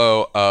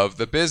flow of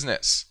the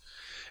business.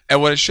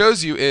 And what it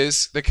shows you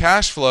is the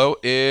cash flow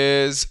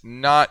is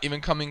not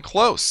even coming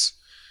close.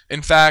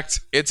 In fact,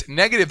 it's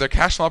negative. Their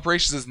cash flow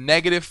operations is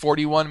negative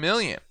 $41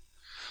 million.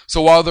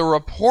 So while they're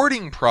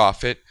reporting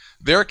profit,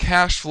 their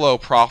cash flow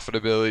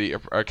profitability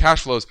or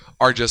cash flows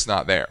are just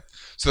not there.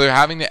 So they're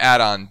having to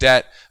add on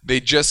debt. They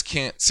just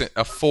can't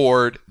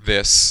afford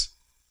this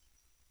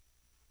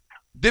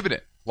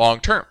dividend long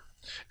term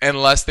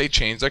unless they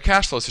change their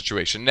cash flow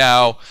situation.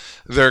 Now,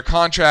 their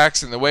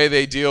contracts and the way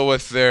they deal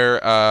with their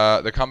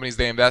the companies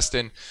they invest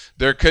in,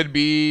 there could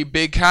be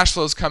big cash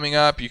flows coming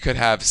up. You could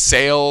have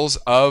sales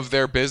of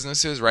their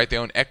businesses, right? They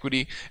own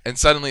equity, and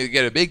suddenly they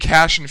get a big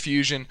cash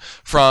infusion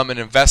from an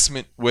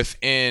investment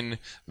within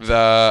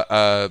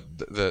the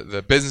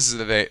businesses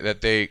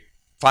that they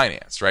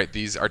finance, right?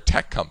 These are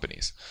tech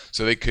companies,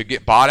 so they could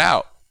get bought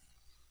out.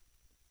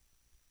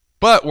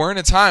 But we're in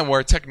a time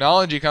where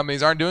technology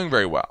companies aren't doing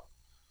very well.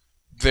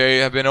 They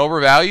have been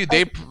overvalued.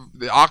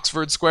 The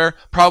Oxford Square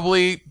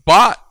probably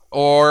bought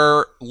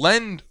or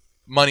lend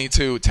money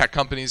to tech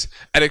companies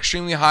at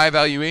extremely high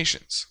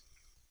valuations.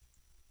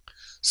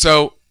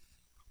 So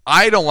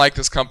I don't like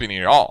this company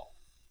at all.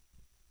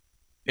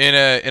 In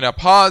a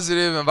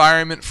positive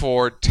environment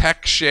for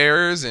tech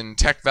shares and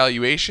tech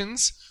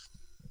valuations,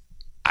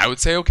 I would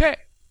say okay.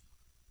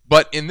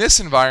 But in this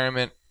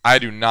environment, I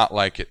do not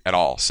like it at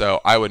all. So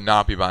I would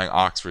not be buying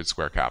Oxford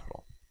Square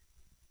Capital.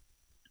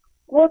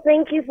 Well,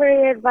 thank you for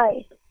your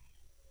advice.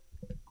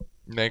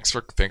 Thanks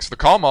for the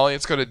call, Molly.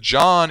 Let's go to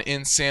John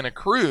in Santa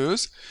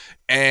Cruz,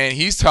 and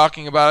he's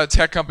talking about a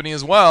tech company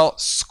as well,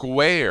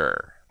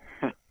 Square.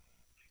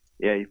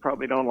 Yeah, you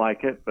probably don't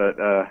like it, but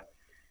I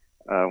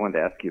wanted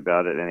to ask you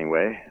about it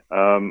anyway.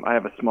 I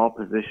have a small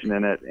position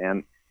in it,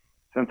 and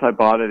since I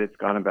bought it, it's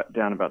gone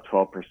down about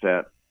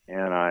 12%,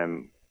 and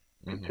I'm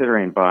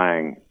considering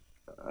buying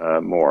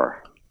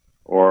more,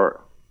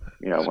 or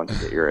want to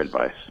get your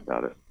advice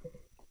about it.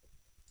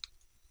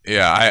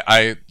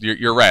 Yeah,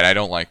 you're right. I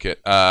don't like it.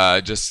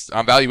 Just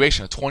on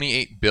valuation, a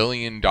 $28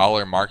 billion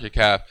market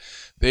cap.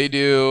 They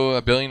do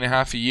 $1.5 billion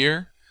a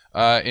year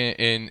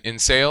in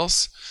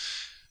sales.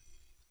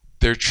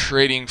 They're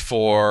trading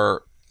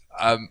for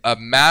a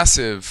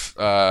massive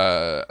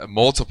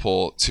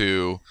multiple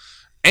to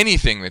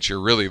anything that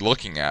you're really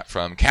looking at,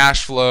 from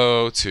cash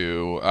flow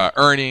to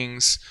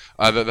earnings.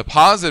 The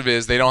positive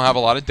is they don't have a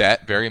lot of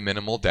debt, very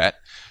minimal debt,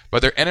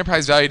 but their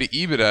enterprise value to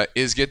EBITDA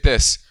is, get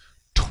this,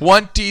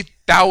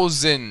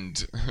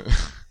 20,000.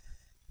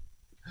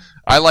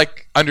 I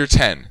like under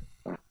 10.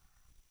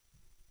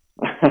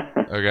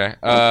 Okay.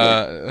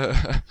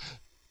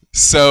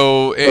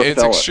 So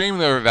it's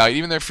extremely overvalued.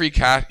 Even their free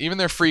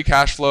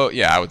cash flow.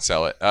 Yeah, I would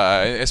sell it,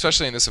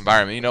 especially in this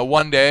environment.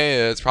 One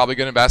day it's probably a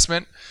good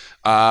investment,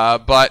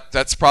 but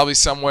that's probably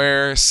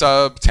somewhere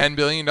sub $10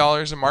 billion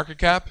in market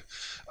cap.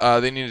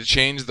 They need to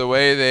change the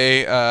way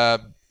they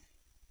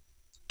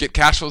get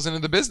cash flows into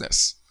the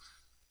business.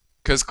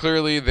 Because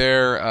clearly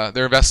they're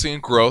investing in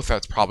growth.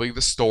 That's probably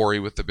the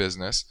story with the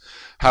business.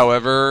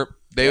 However,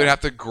 they would have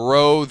to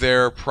grow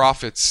their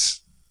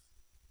profits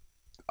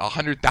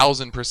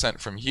 100,000%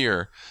 from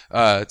here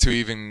to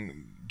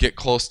even get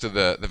close to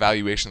the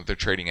valuation that they're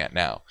trading at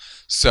now.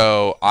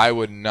 So I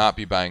would not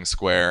be buying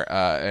Square.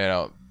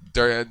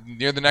 They're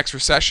near the next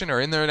recession or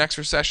in their next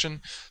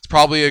recession. It's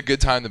probably a good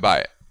time to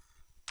buy it.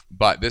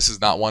 But this is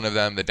not one of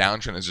them. The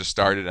downtrend has just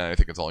started, and I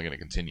think it's only going to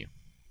continue.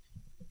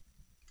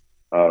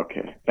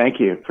 Okay. Thank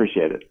you.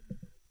 Appreciate it.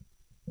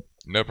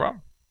 No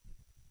problem.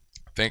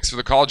 Thanks for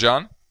the call,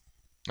 John.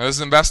 Now, this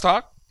is Invest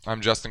Talk. I'm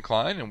Justin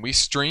Klein, and we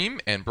stream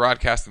and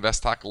broadcast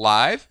Invest Talk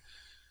live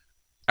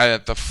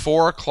at the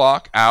 4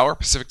 o'clock hour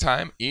Pacific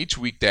time each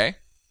weekday.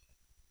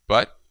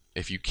 But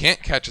if you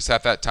can't catch us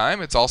at that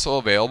time, it's also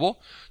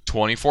available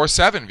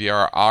 24/7 via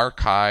our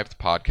archived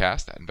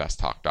podcast at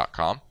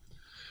investtalk.com.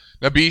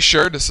 Now, be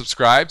sure to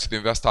subscribe to the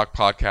Invest Talk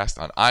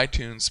podcast on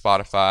iTunes,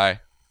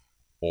 Spotify,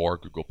 or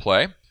Google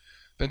Play.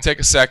 Then take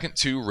a second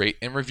to rate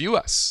and review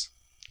us.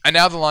 And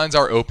now the lines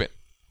are open.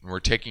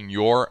 We're taking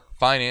your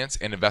finance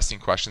and investing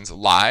questions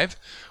live.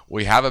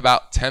 We have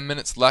about 10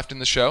 minutes left in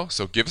the show,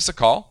 so give us a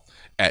call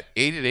at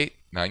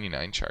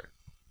 888-99-CHART.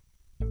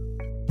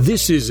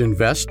 This is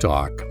Invest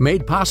Talk,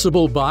 made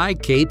possible by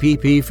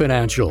KPP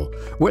Financial,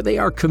 where they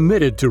are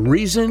committed to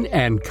reason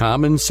and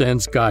common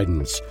sense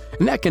guidance,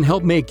 and that can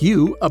help make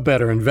you a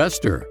better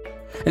investor.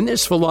 And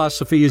this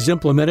philosophy is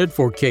implemented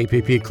for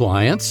KPP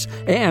clients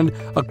and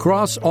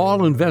across all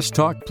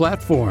InvestTalk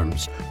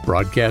platforms,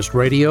 broadcast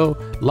radio,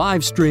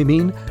 live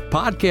streaming,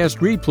 podcast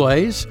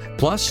replays,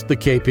 plus the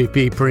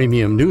KPP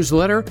Premium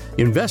newsletter,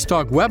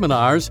 InvestTalk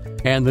webinars,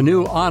 and the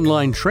new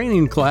online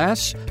training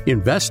class,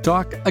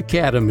 InvestTalk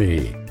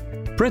Academy.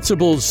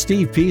 Principals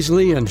Steve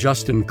Peasley and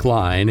Justin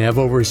Klein have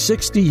over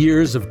 60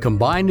 years of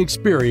combined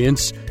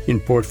experience in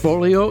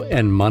portfolio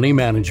and money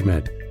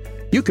management.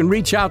 You can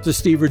reach out to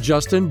Steve or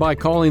Justin by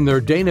calling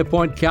their Dana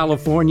Point,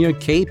 California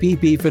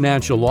KPP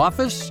Financial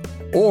office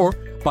or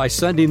by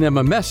sending them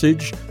a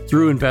message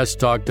through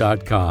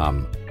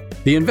investtalk.com.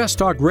 The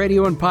InvestTalk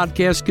radio and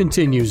podcast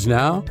continues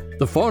now.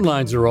 The phone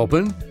lines are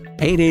open,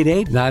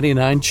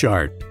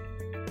 888-99-CHART.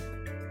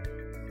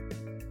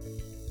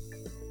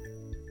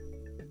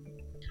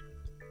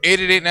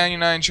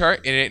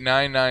 (888-99-CHART),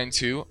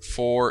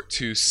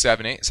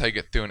 888-992-4278. That's how you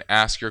get through and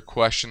ask your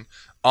question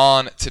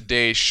on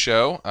today's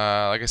show.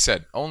 Like I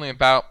said, only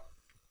about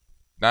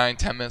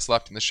 9-10 minutes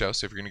left in the show,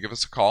 so if you're going to give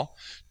us a call,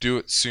 do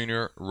it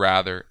sooner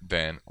rather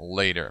than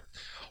later.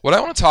 What I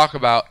want to talk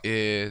about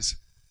is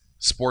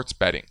sports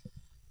betting.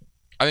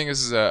 I think this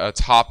is a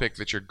topic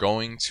that you're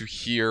going to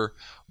hear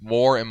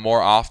more and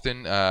more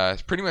often.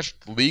 It's pretty much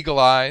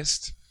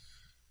legalized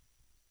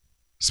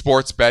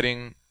sports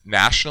betting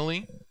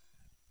nationally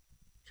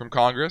from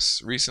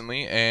Congress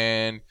recently,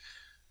 and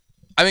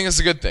I think it's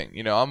a good thing.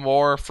 You know, I'm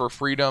more for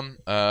freedom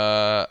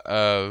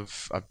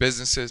of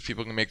businesses.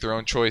 People can make their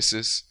own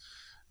choices,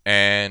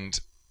 and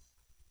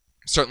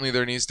certainly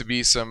there needs to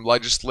be some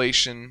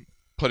legislation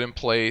put in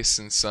place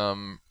and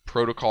some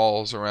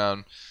protocols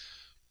around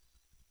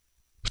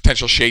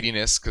potential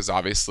shadiness, because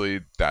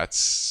obviously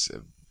that's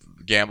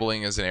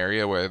gambling is an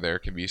area where there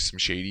can be some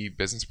shady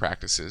business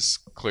practices,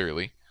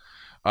 clearly.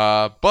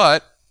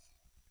 But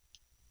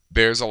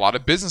there's a lot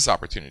of business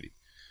opportunity.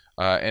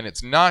 And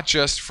it's not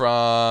just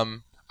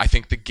from, I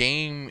think, the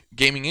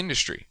gaming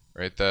industry,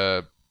 right?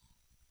 The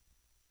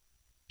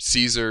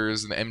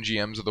Caesars and the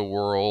MGMs of the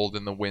world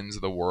and the Wynns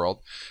of the world,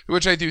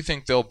 which I do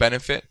think they'll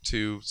benefit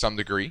to some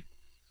degree.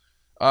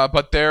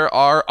 But there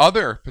are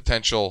other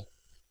potential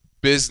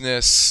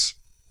businesses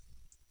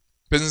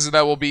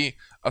that will be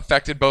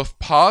affected both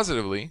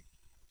positively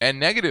and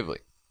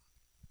negatively.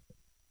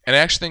 And I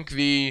actually think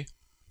the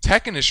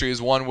tech industry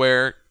is one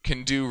where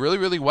can do really,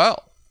 really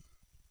well.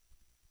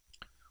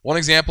 One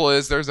example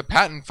is there's a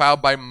patent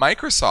filed by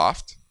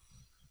Microsoft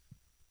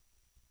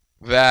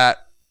that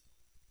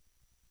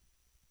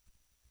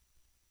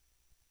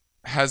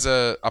has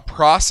a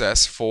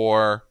process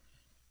for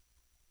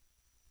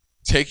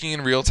taking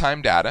in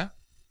real-time data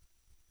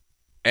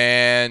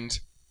and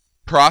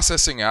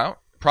processing it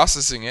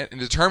and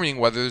determining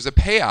whether there's a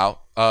payout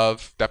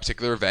of that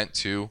particular event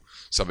to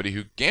somebody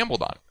who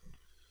gambled on it.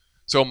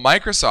 So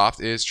Microsoft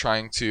is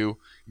trying to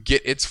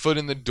get its foot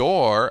in the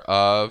door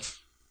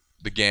of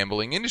the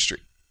gambling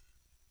industry,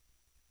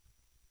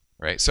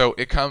 right? So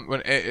it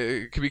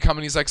could be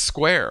companies like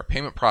Square,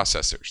 payment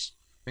processors,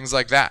 things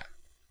like that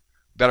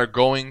are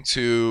going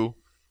to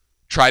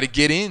try to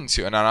get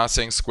into. And I'm not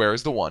saying Square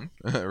is the one,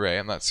 right?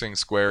 I'm not saying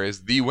Square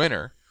is the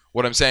winner.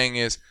 What I'm saying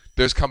is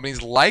there's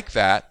companies like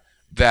that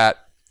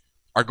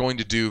are going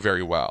to do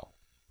very well.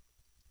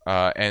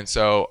 And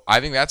so I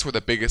think that's where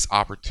the biggest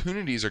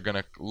opportunities are going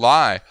to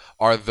lie,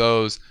 are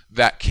those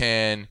that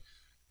can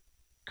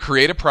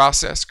create a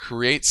process,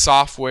 create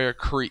software,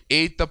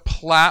 create the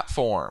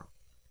platform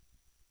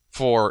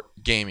for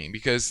gaming,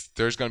 because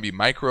there's going to be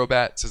micro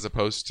bets as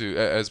opposed to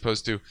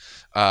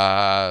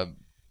betting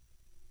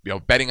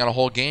on a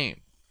whole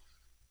game.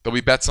 There'll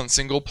be bets on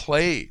single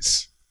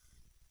plays.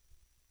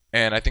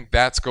 And I think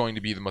that's going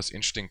to be the most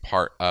interesting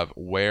part of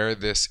where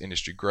this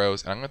industry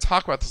grows. And I'm going to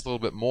talk about this a little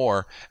bit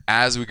more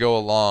as we go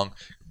along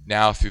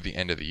now through the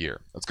end of the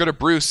year. Let's go to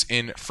Bruce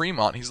in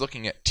Fremont. He's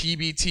looking at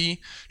TBT,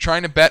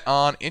 trying to bet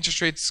on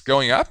interest rates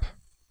going up.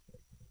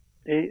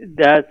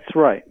 That's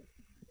right.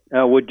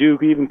 Would you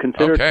even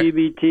consider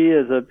TBT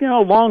as a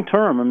long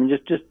term? I mean,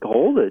 just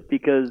hold it,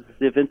 because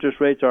if interest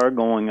rates are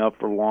going up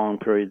for long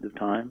periods of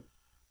time,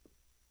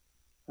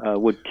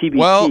 would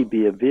TBT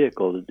be a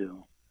vehicle to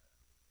do?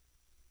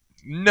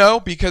 No,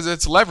 because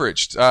it's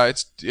leveraged.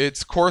 It's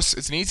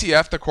an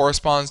ETF that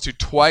corresponds to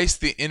twice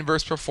the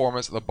inverse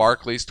performance of the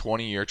Barclays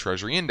 20-year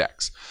Treasury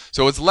Index.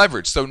 So it's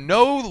leveraged. So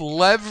no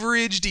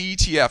leveraged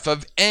ETF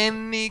of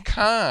any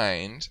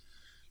kind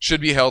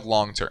should be held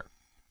long term.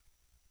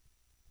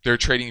 They're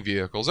trading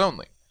vehicles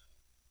only.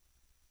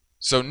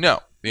 So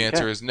no, the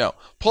answer is no.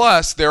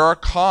 Plus, there are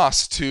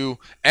costs to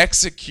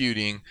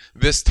executing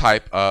this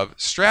type of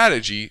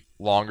strategy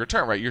longer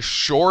term, right? You're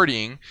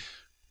shorting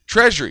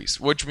treasuries,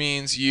 which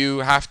means you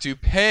have to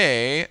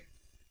pay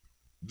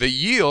the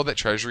yield that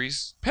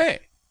treasuries pay.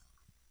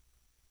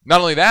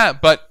 Not only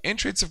that, but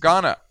interest rates have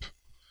gone up.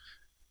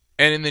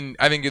 And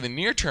I think in the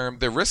near term,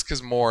 the risk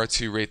is more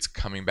to rates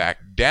coming back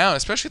down,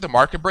 especially if the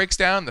market breaks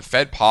down, the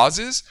Fed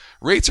pauses,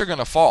 rates are going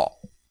to fall.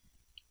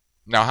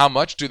 Now, how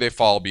much do they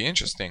fall will be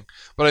interesting,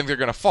 but I think they're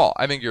going to fall.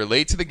 I think you're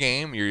late to the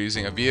game. You're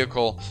using a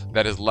vehicle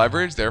that is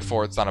leveraged,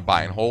 therefore it's not a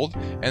buy and hold.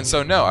 And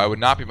so, no, I would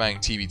not be buying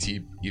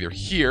TBT either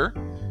here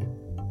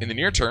in the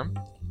near term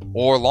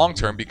or long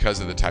term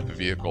because of the type of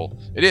vehicle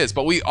it is.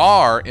 But we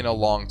are in a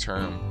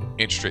long-term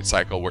interest rate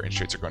cycle where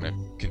interest rates are going to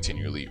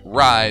continually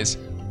rise.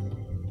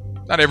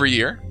 Not every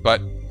year,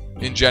 but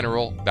in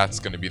general, that's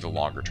going to be the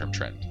longer-term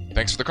trend.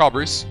 Thanks for the call,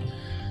 Bruce.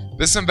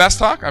 This is Invest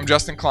Talk. I'm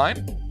Justin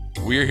Klein.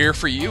 We're here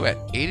for you at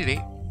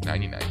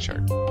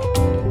 888-99-CHART.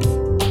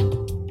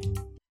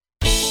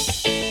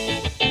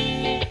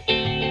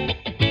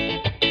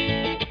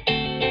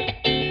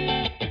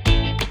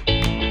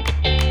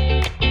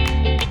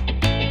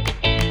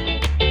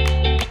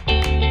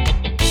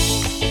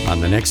 On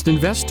the next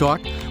Invest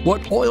Talk,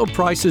 what oil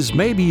prices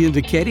may be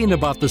indicating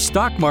about the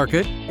stock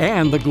market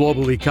and the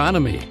global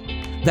economy.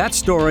 That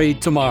story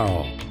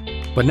tomorrow.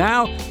 But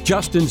now,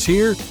 Justin's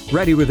here,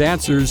 ready with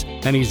answers,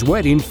 and he's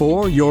waiting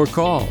for your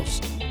calls.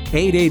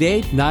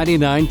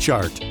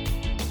 888-99-CHART.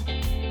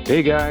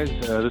 Hey guys,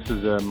 this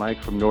is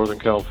Mike from Northern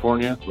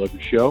California. Love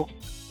your show.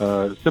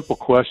 Simple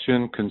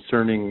question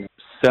concerning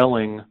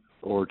selling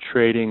or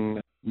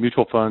trading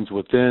mutual funds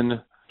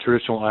within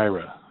traditional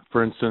IRA.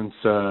 For instance,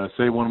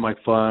 say one of my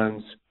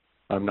funds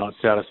I'm not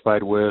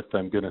satisfied with,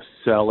 I'm going to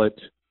sell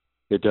it.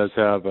 It does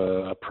have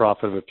a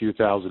profit of a few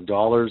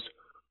 $1,000s.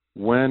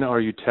 When are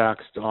you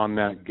taxed on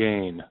that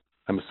gain?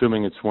 I'm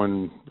assuming it's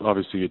when,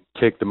 obviously, you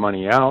take the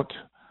money out,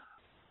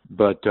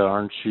 but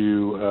aren't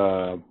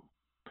you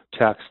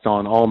taxed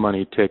on all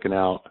money taken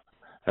out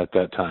at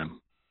that time?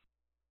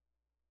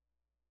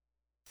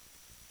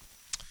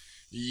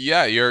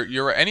 Yeah,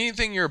 you're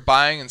anything you're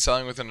buying and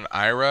selling within an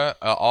IRA,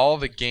 all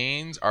the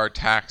gains are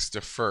tax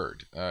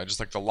deferred. Just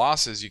like the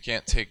losses, you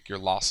can't take your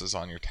losses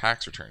on your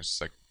tax returns.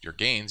 It's like your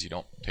gains, you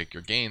don't take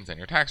your gains on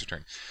your tax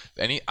return.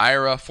 Any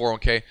IRA,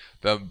 401k,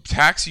 the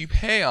tax you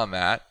pay on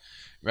that,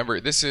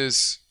 remember, this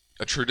is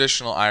a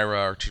traditional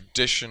IRA or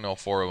traditional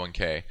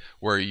 401k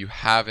where you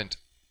haven't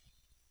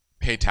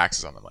paid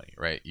taxes on the money,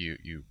 right?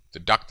 You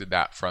deducted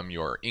that from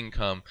your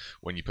income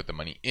when you put the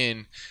money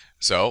in.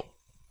 So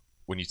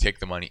when you take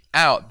the money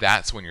out,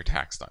 that's when you're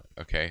taxed on it,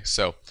 okay?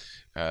 So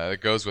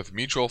it goes with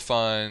mutual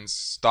funds,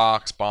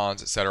 stocks,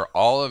 bonds, etc.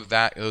 All of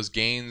that, those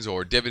gains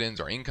or dividends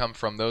or income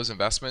from those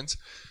investments,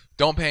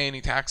 don't pay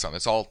any tax on.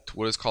 It's all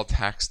what is called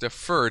tax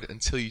deferred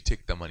until you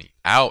take the money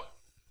out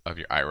of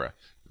your IRA.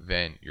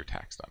 Then you're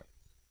taxed on it.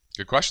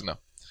 Good question, though.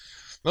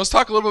 Let's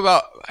talk a little bit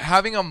about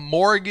having a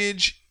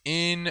mortgage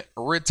in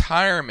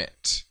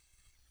retirement.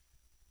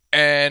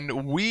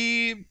 And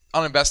we,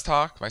 on Invest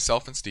Talk,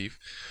 myself and Steve,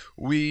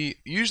 we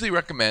usually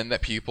recommend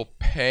that people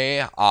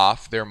pay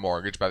off their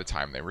mortgage by the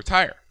time they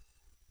retire.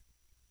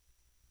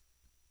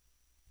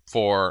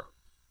 For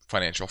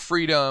financial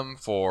freedom,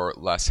 for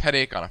less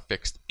headache on a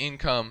fixed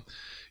income,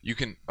 you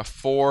can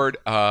afford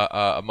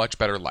a much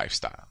better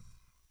lifestyle.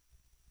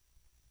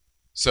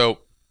 So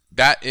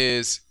that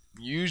is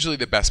usually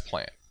the best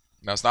plan.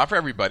 Now, it's not for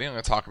everybody. I'm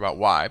going to talk about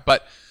why.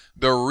 But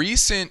the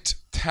recent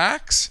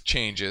tax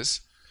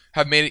changes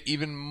have made it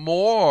even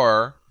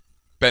more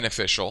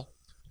beneficial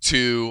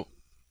to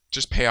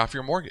just pay off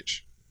your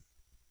mortgage.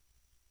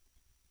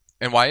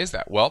 And why is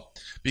that? Well,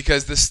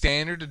 because the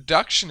standard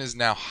deduction is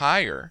now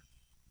higher,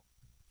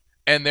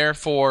 and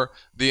therefore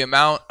the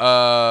amount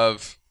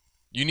of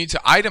you need to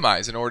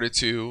itemize in order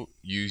to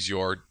use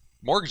your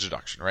mortgage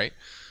deduction, right?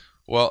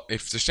 Well,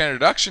 if the standard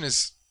deduction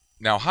is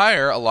now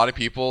higher, a lot of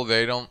people,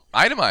 they don't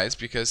itemize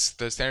because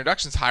the standard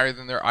deduction is higher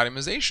than their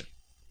itemization.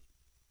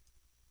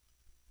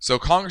 So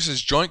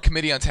Congress's Joint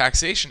Committee on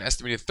Taxation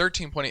estimated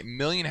 13.8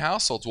 million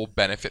households will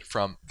benefit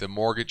from the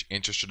mortgage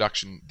interest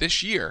deduction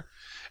this year,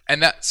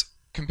 and that's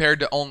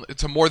compared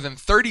to more than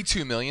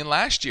 32 million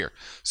last year.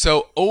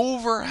 So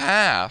over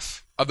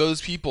half of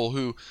those people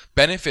who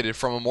benefited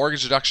from a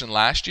mortgage deduction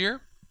last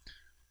year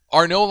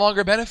are no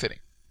longer benefiting.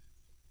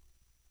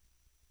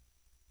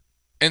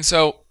 And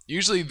so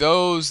usually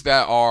those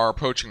that are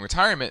approaching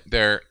retirement,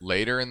 they're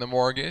later in the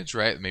mortgage,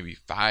 right? Maybe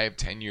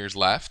 5-10 years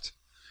left.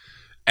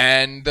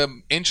 And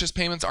the interest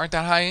payments aren't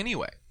that high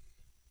anyway.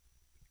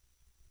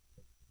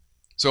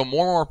 So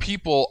more and more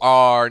people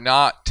are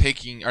not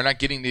getting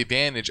the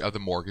advantage of the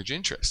mortgage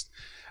interest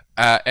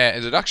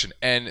deduction.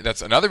 And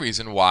that's another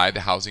reason why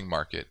the housing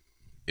market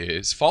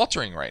is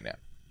faltering right now.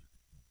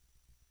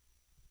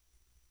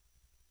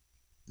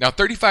 Now,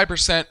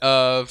 35%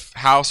 of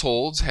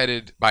households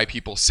headed by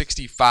people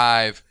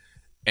 65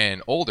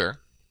 and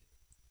older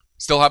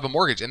still have a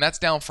mortgage, and that's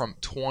down from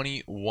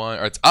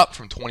it's up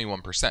from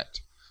 21%.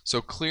 So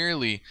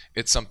clearly,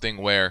 it's something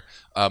where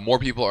more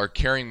people are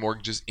carrying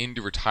mortgages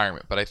into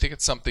retirement. But I think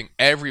it's something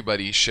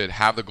everybody should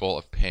have the goal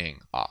of paying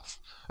off.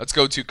 Let's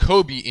go to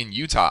Kobe in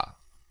Utah.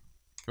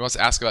 He wants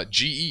to ask about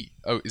GE.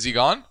 Oh, is he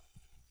gone?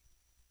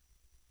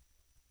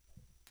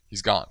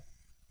 He's gone.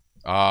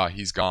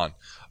 He's gone.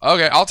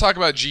 Okay, I'll talk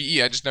about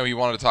GE. I just know he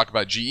wanted to talk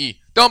about GE.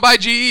 Don't buy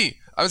GE.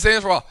 I've been saying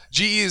this for a while.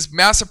 GE is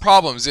massive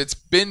problems. It's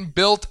been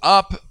built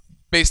up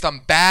based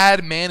on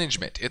bad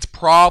management. Its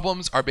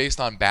problems are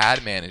based on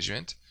bad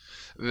management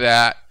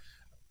that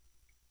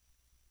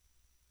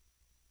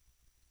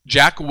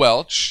Jack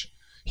Welch,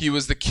 he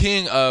was the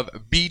king of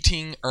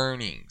beating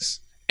earnings.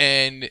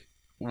 And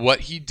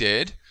what he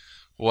did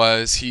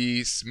was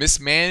he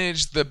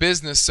mismanaged the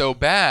business so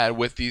bad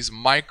with these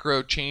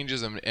micro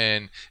changes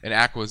and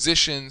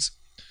acquisitions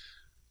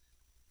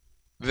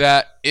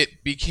that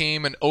it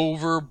became an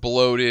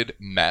over-bloated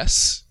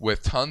mess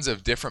with tons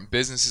of different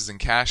businesses and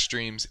cash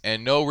streams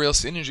and no real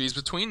synergies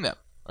between them.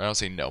 I don't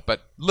say no,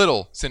 but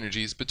little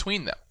synergies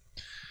between them.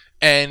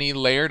 And he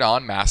layered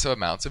on massive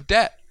amounts of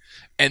debt.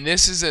 And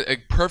this is a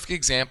perfect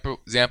example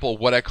of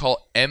what I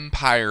call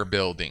empire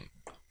building,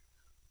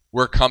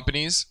 where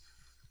companies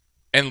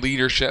and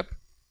leadership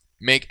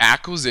make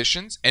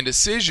acquisitions and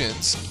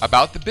decisions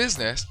about the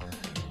business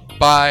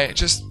by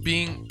just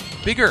being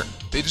bigger.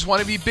 They just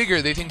want to be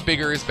bigger. They think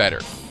bigger is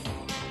better.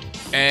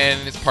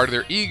 And it's part of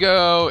their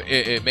ego.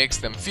 It makes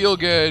them feel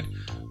good,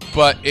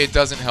 but it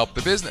doesn't help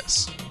the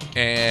business.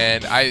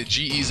 And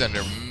GE's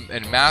under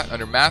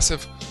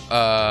massive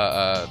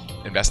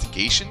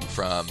investigation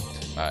from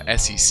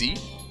SEC,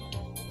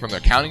 from their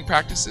accounting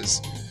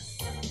practices,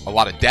 a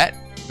lot of debt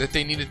that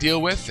they need to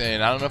deal with,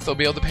 and I don't know if they'll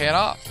be able to pay it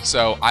off.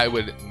 So I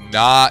would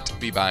not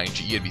be buying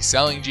GE. I'd be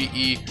selling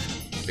GE.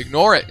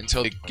 Ignore it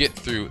until they get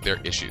through their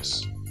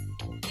issues.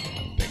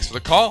 Thanks for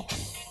the call.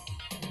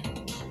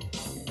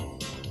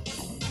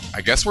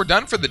 I guess we're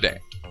done for the day.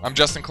 I'm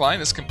Justin Klein.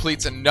 This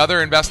completes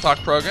another Invest Talk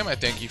program. I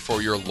thank you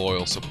for your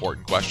loyal support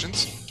and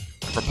questions.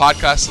 For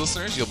podcast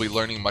listeners, you'll be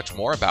learning much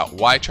more about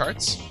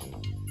Y-Charts.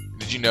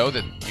 Did you know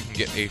that you can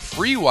get a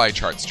free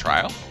Y-Charts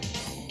trial,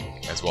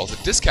 as well as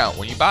a discount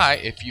when you buy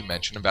if you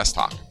mention Invest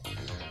Talk?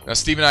 Now,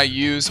 Steve and I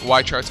use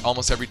Y-Charts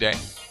almost every day,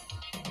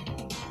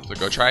 so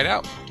go try it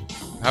out.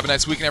 Have a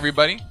nice weekend,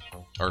 everybody.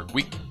 Or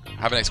week.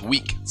 Have a nice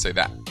week. Say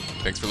that.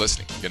 Thanks for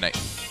listening. Good night.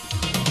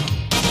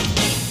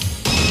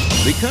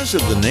 Because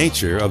of the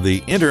nature of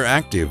the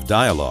interactive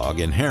dialogue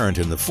inherent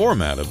in the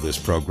format of this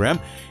program,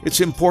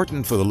 it's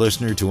important for the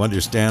listener to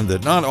understand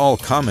that not all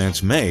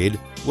comments made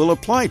will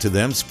apply to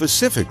them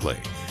specifically.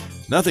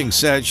 Nothing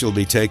said shall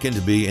be taken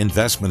to be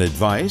investment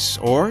advice,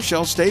 or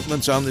shall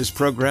statements on this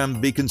program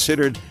be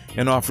considered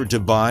an offer to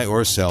buy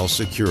or sell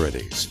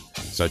securities.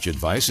 Such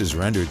advice is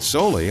rendered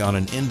solely on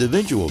an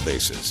individual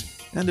basis,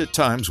 and at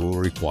times will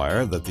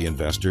require that the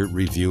investor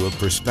review a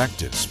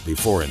prospectus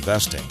before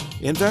investing.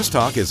 Invest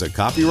Talk is a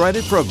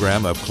copyrighted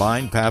program of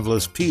Klein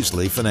Pavlis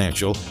Peasley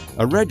Financial,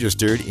 a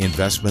registered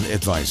investment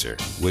advisor,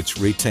 which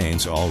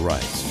retains all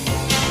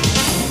rights.